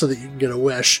mirror so that you can get a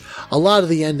wish. A lot of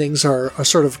the endings are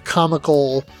sort of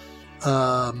comical,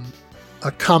 a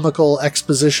comical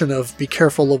exposition of be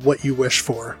careful of what you wish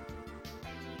for.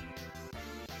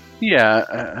 Yeah,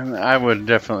 I would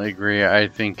definitely agree. I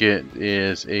think it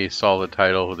is a solid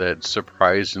title that's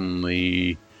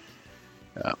surprisingly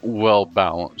well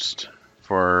balanced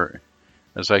for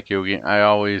a Psycho game. I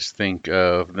always think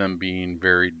of them being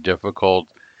very difficult,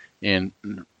 and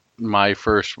my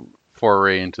first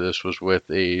foray into this was with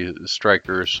a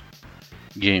Strikers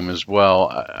game as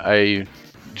well. I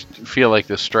feel like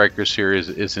the Striker series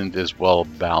isn't as well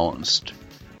balanced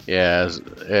as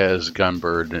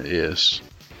Gunbird is.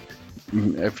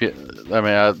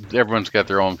 Everyone's got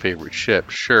their own favorite ship,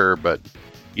 sure, but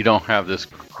you don't have this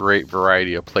great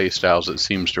variety of playstyles that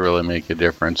seems to really make a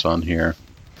difference on here.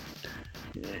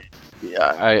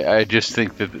 I just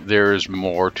think that there is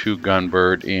more to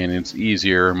Gunbird, and it's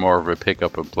easier, more of a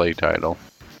pick-up and play title.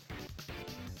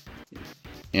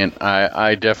 And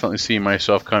I definitely see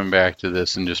myself coming back to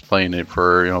this and just playing it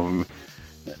for, a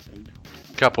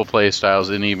couple play styles,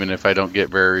 and even if I don't get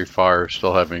very far,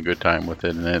 still having a good time with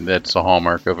it, and that's the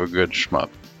hallmark of a good shmup.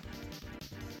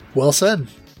 Well said.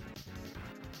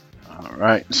 All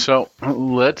right, so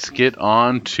let's get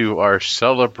on to our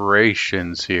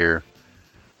celebrations here.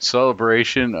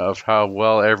 Celebration of how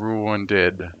well everyone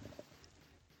did. So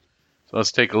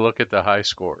let's take a look at the high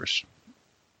scores.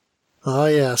 Ah,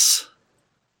 yes.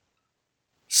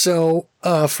 So,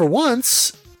 for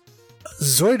once,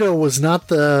 Zoido was not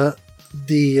the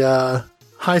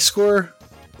high score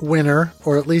winner,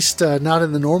 or at least not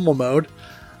in the normal mode.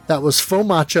 That was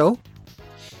Fomacho,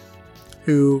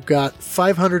 who got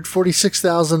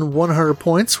 546,100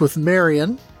 points with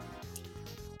Marion.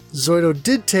 Zoido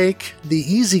did take the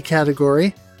easy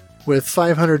category with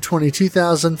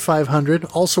 522,500,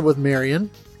 also with Marion.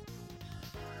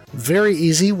 Very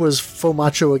easy was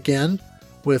Fomacho again,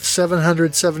 with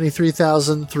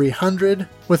 773,300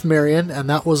 with Marion, and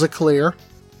that was a clear.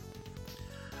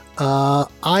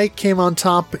 I came on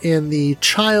top in the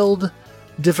child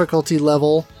difficulty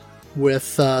level with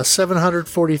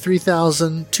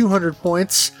 743,200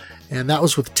 points, and that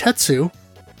was with Tetsu.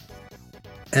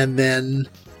 And then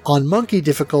on monkey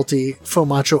difficulty,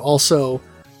 Fomacho also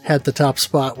had the top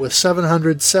spot with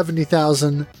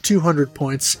 770,200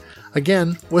 points,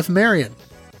 again with Marion.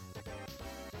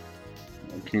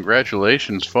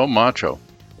 Congratulations, Fomacho.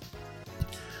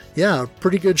 Yeah,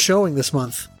 pretty good showing this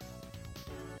month.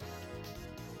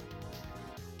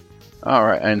 All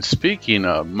right, and speaking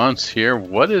of months here,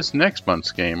 what is next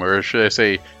month's game? Or should I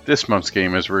say this month's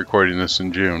game as we're recording this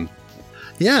in June?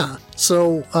 Yeah,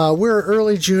 so we're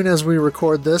early June as we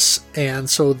record this, and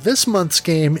so this month's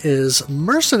game is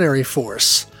Mercenary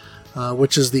Force,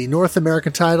 which is the North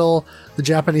American title. The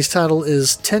Japanese title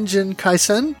is Tenjin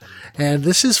Kaisen, and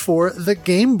this is for the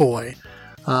Game Boy.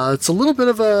 It's a little bit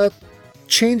of a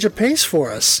change of pace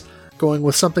for us, going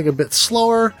with something a bit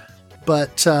slower,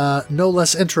 but no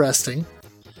less interesting.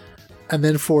 And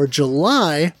then for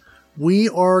July, we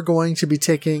are going to be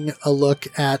taking a look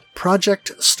at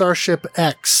Project Starship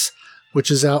X, which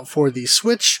is out for the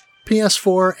Switch,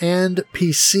 PS4, and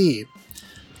PC.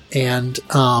 And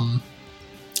a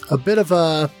bit of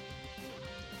a...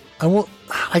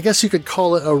 I guess you could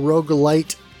call it a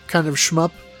roguelite kind of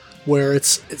shmup, where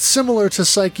it's similar to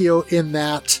Psycho in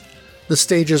that the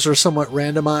stages are somewhat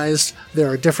randomized. There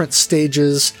are different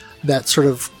stages that sort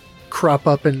of crop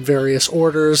up in various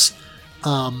orders.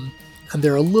 And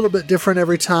they're a little bit different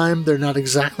every time. They're not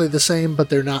exactly the same, but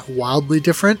they're not wildly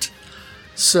different.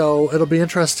 So it'll be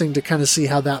interesting to kind of see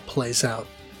how that plays out.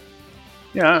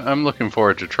 Yeah, I'm looking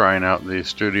forward to trying out the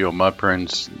Studio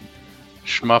Mudprints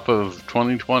shmup of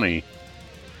 2020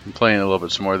 and playing it a little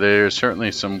bit some more. There's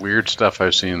certainly some weird stuff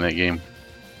I've seen in that game.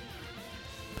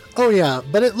 Oh yeah,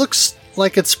 but it looks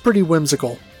like it's pretty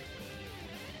whimsical.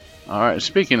 Alright,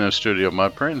 speaking of Studio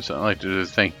Mudprints, I'd like to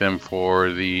thank them for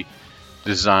the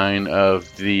design of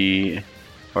Studio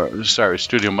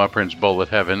Mudprints Bullet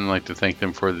Heaven. I'd like to thank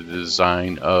them for the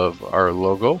design of our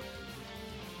logo.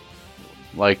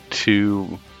 Like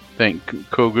to thank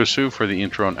Kogusu for the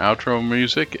intro and outro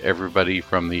music, everybody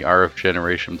from the RF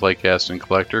Generation Playcast and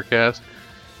Collector Cast,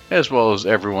 as well as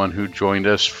everyone who joined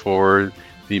us for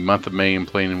the month of May in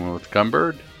Playing with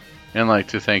Gunbird. And I'd like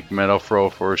to thank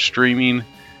Metalfro for streaming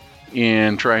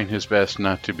and trying his best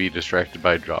not to be distracted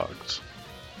by dogs.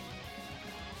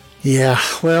 Yeah,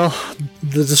 well,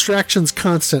 the distraction's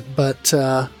constant, but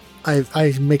I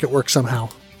make it work somehow.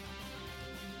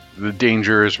 The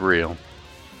danger is real.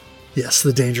 Yes,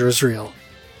 the danger is real.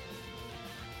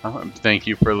 Thank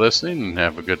you for listening and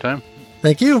have a good time.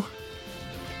 Thank you.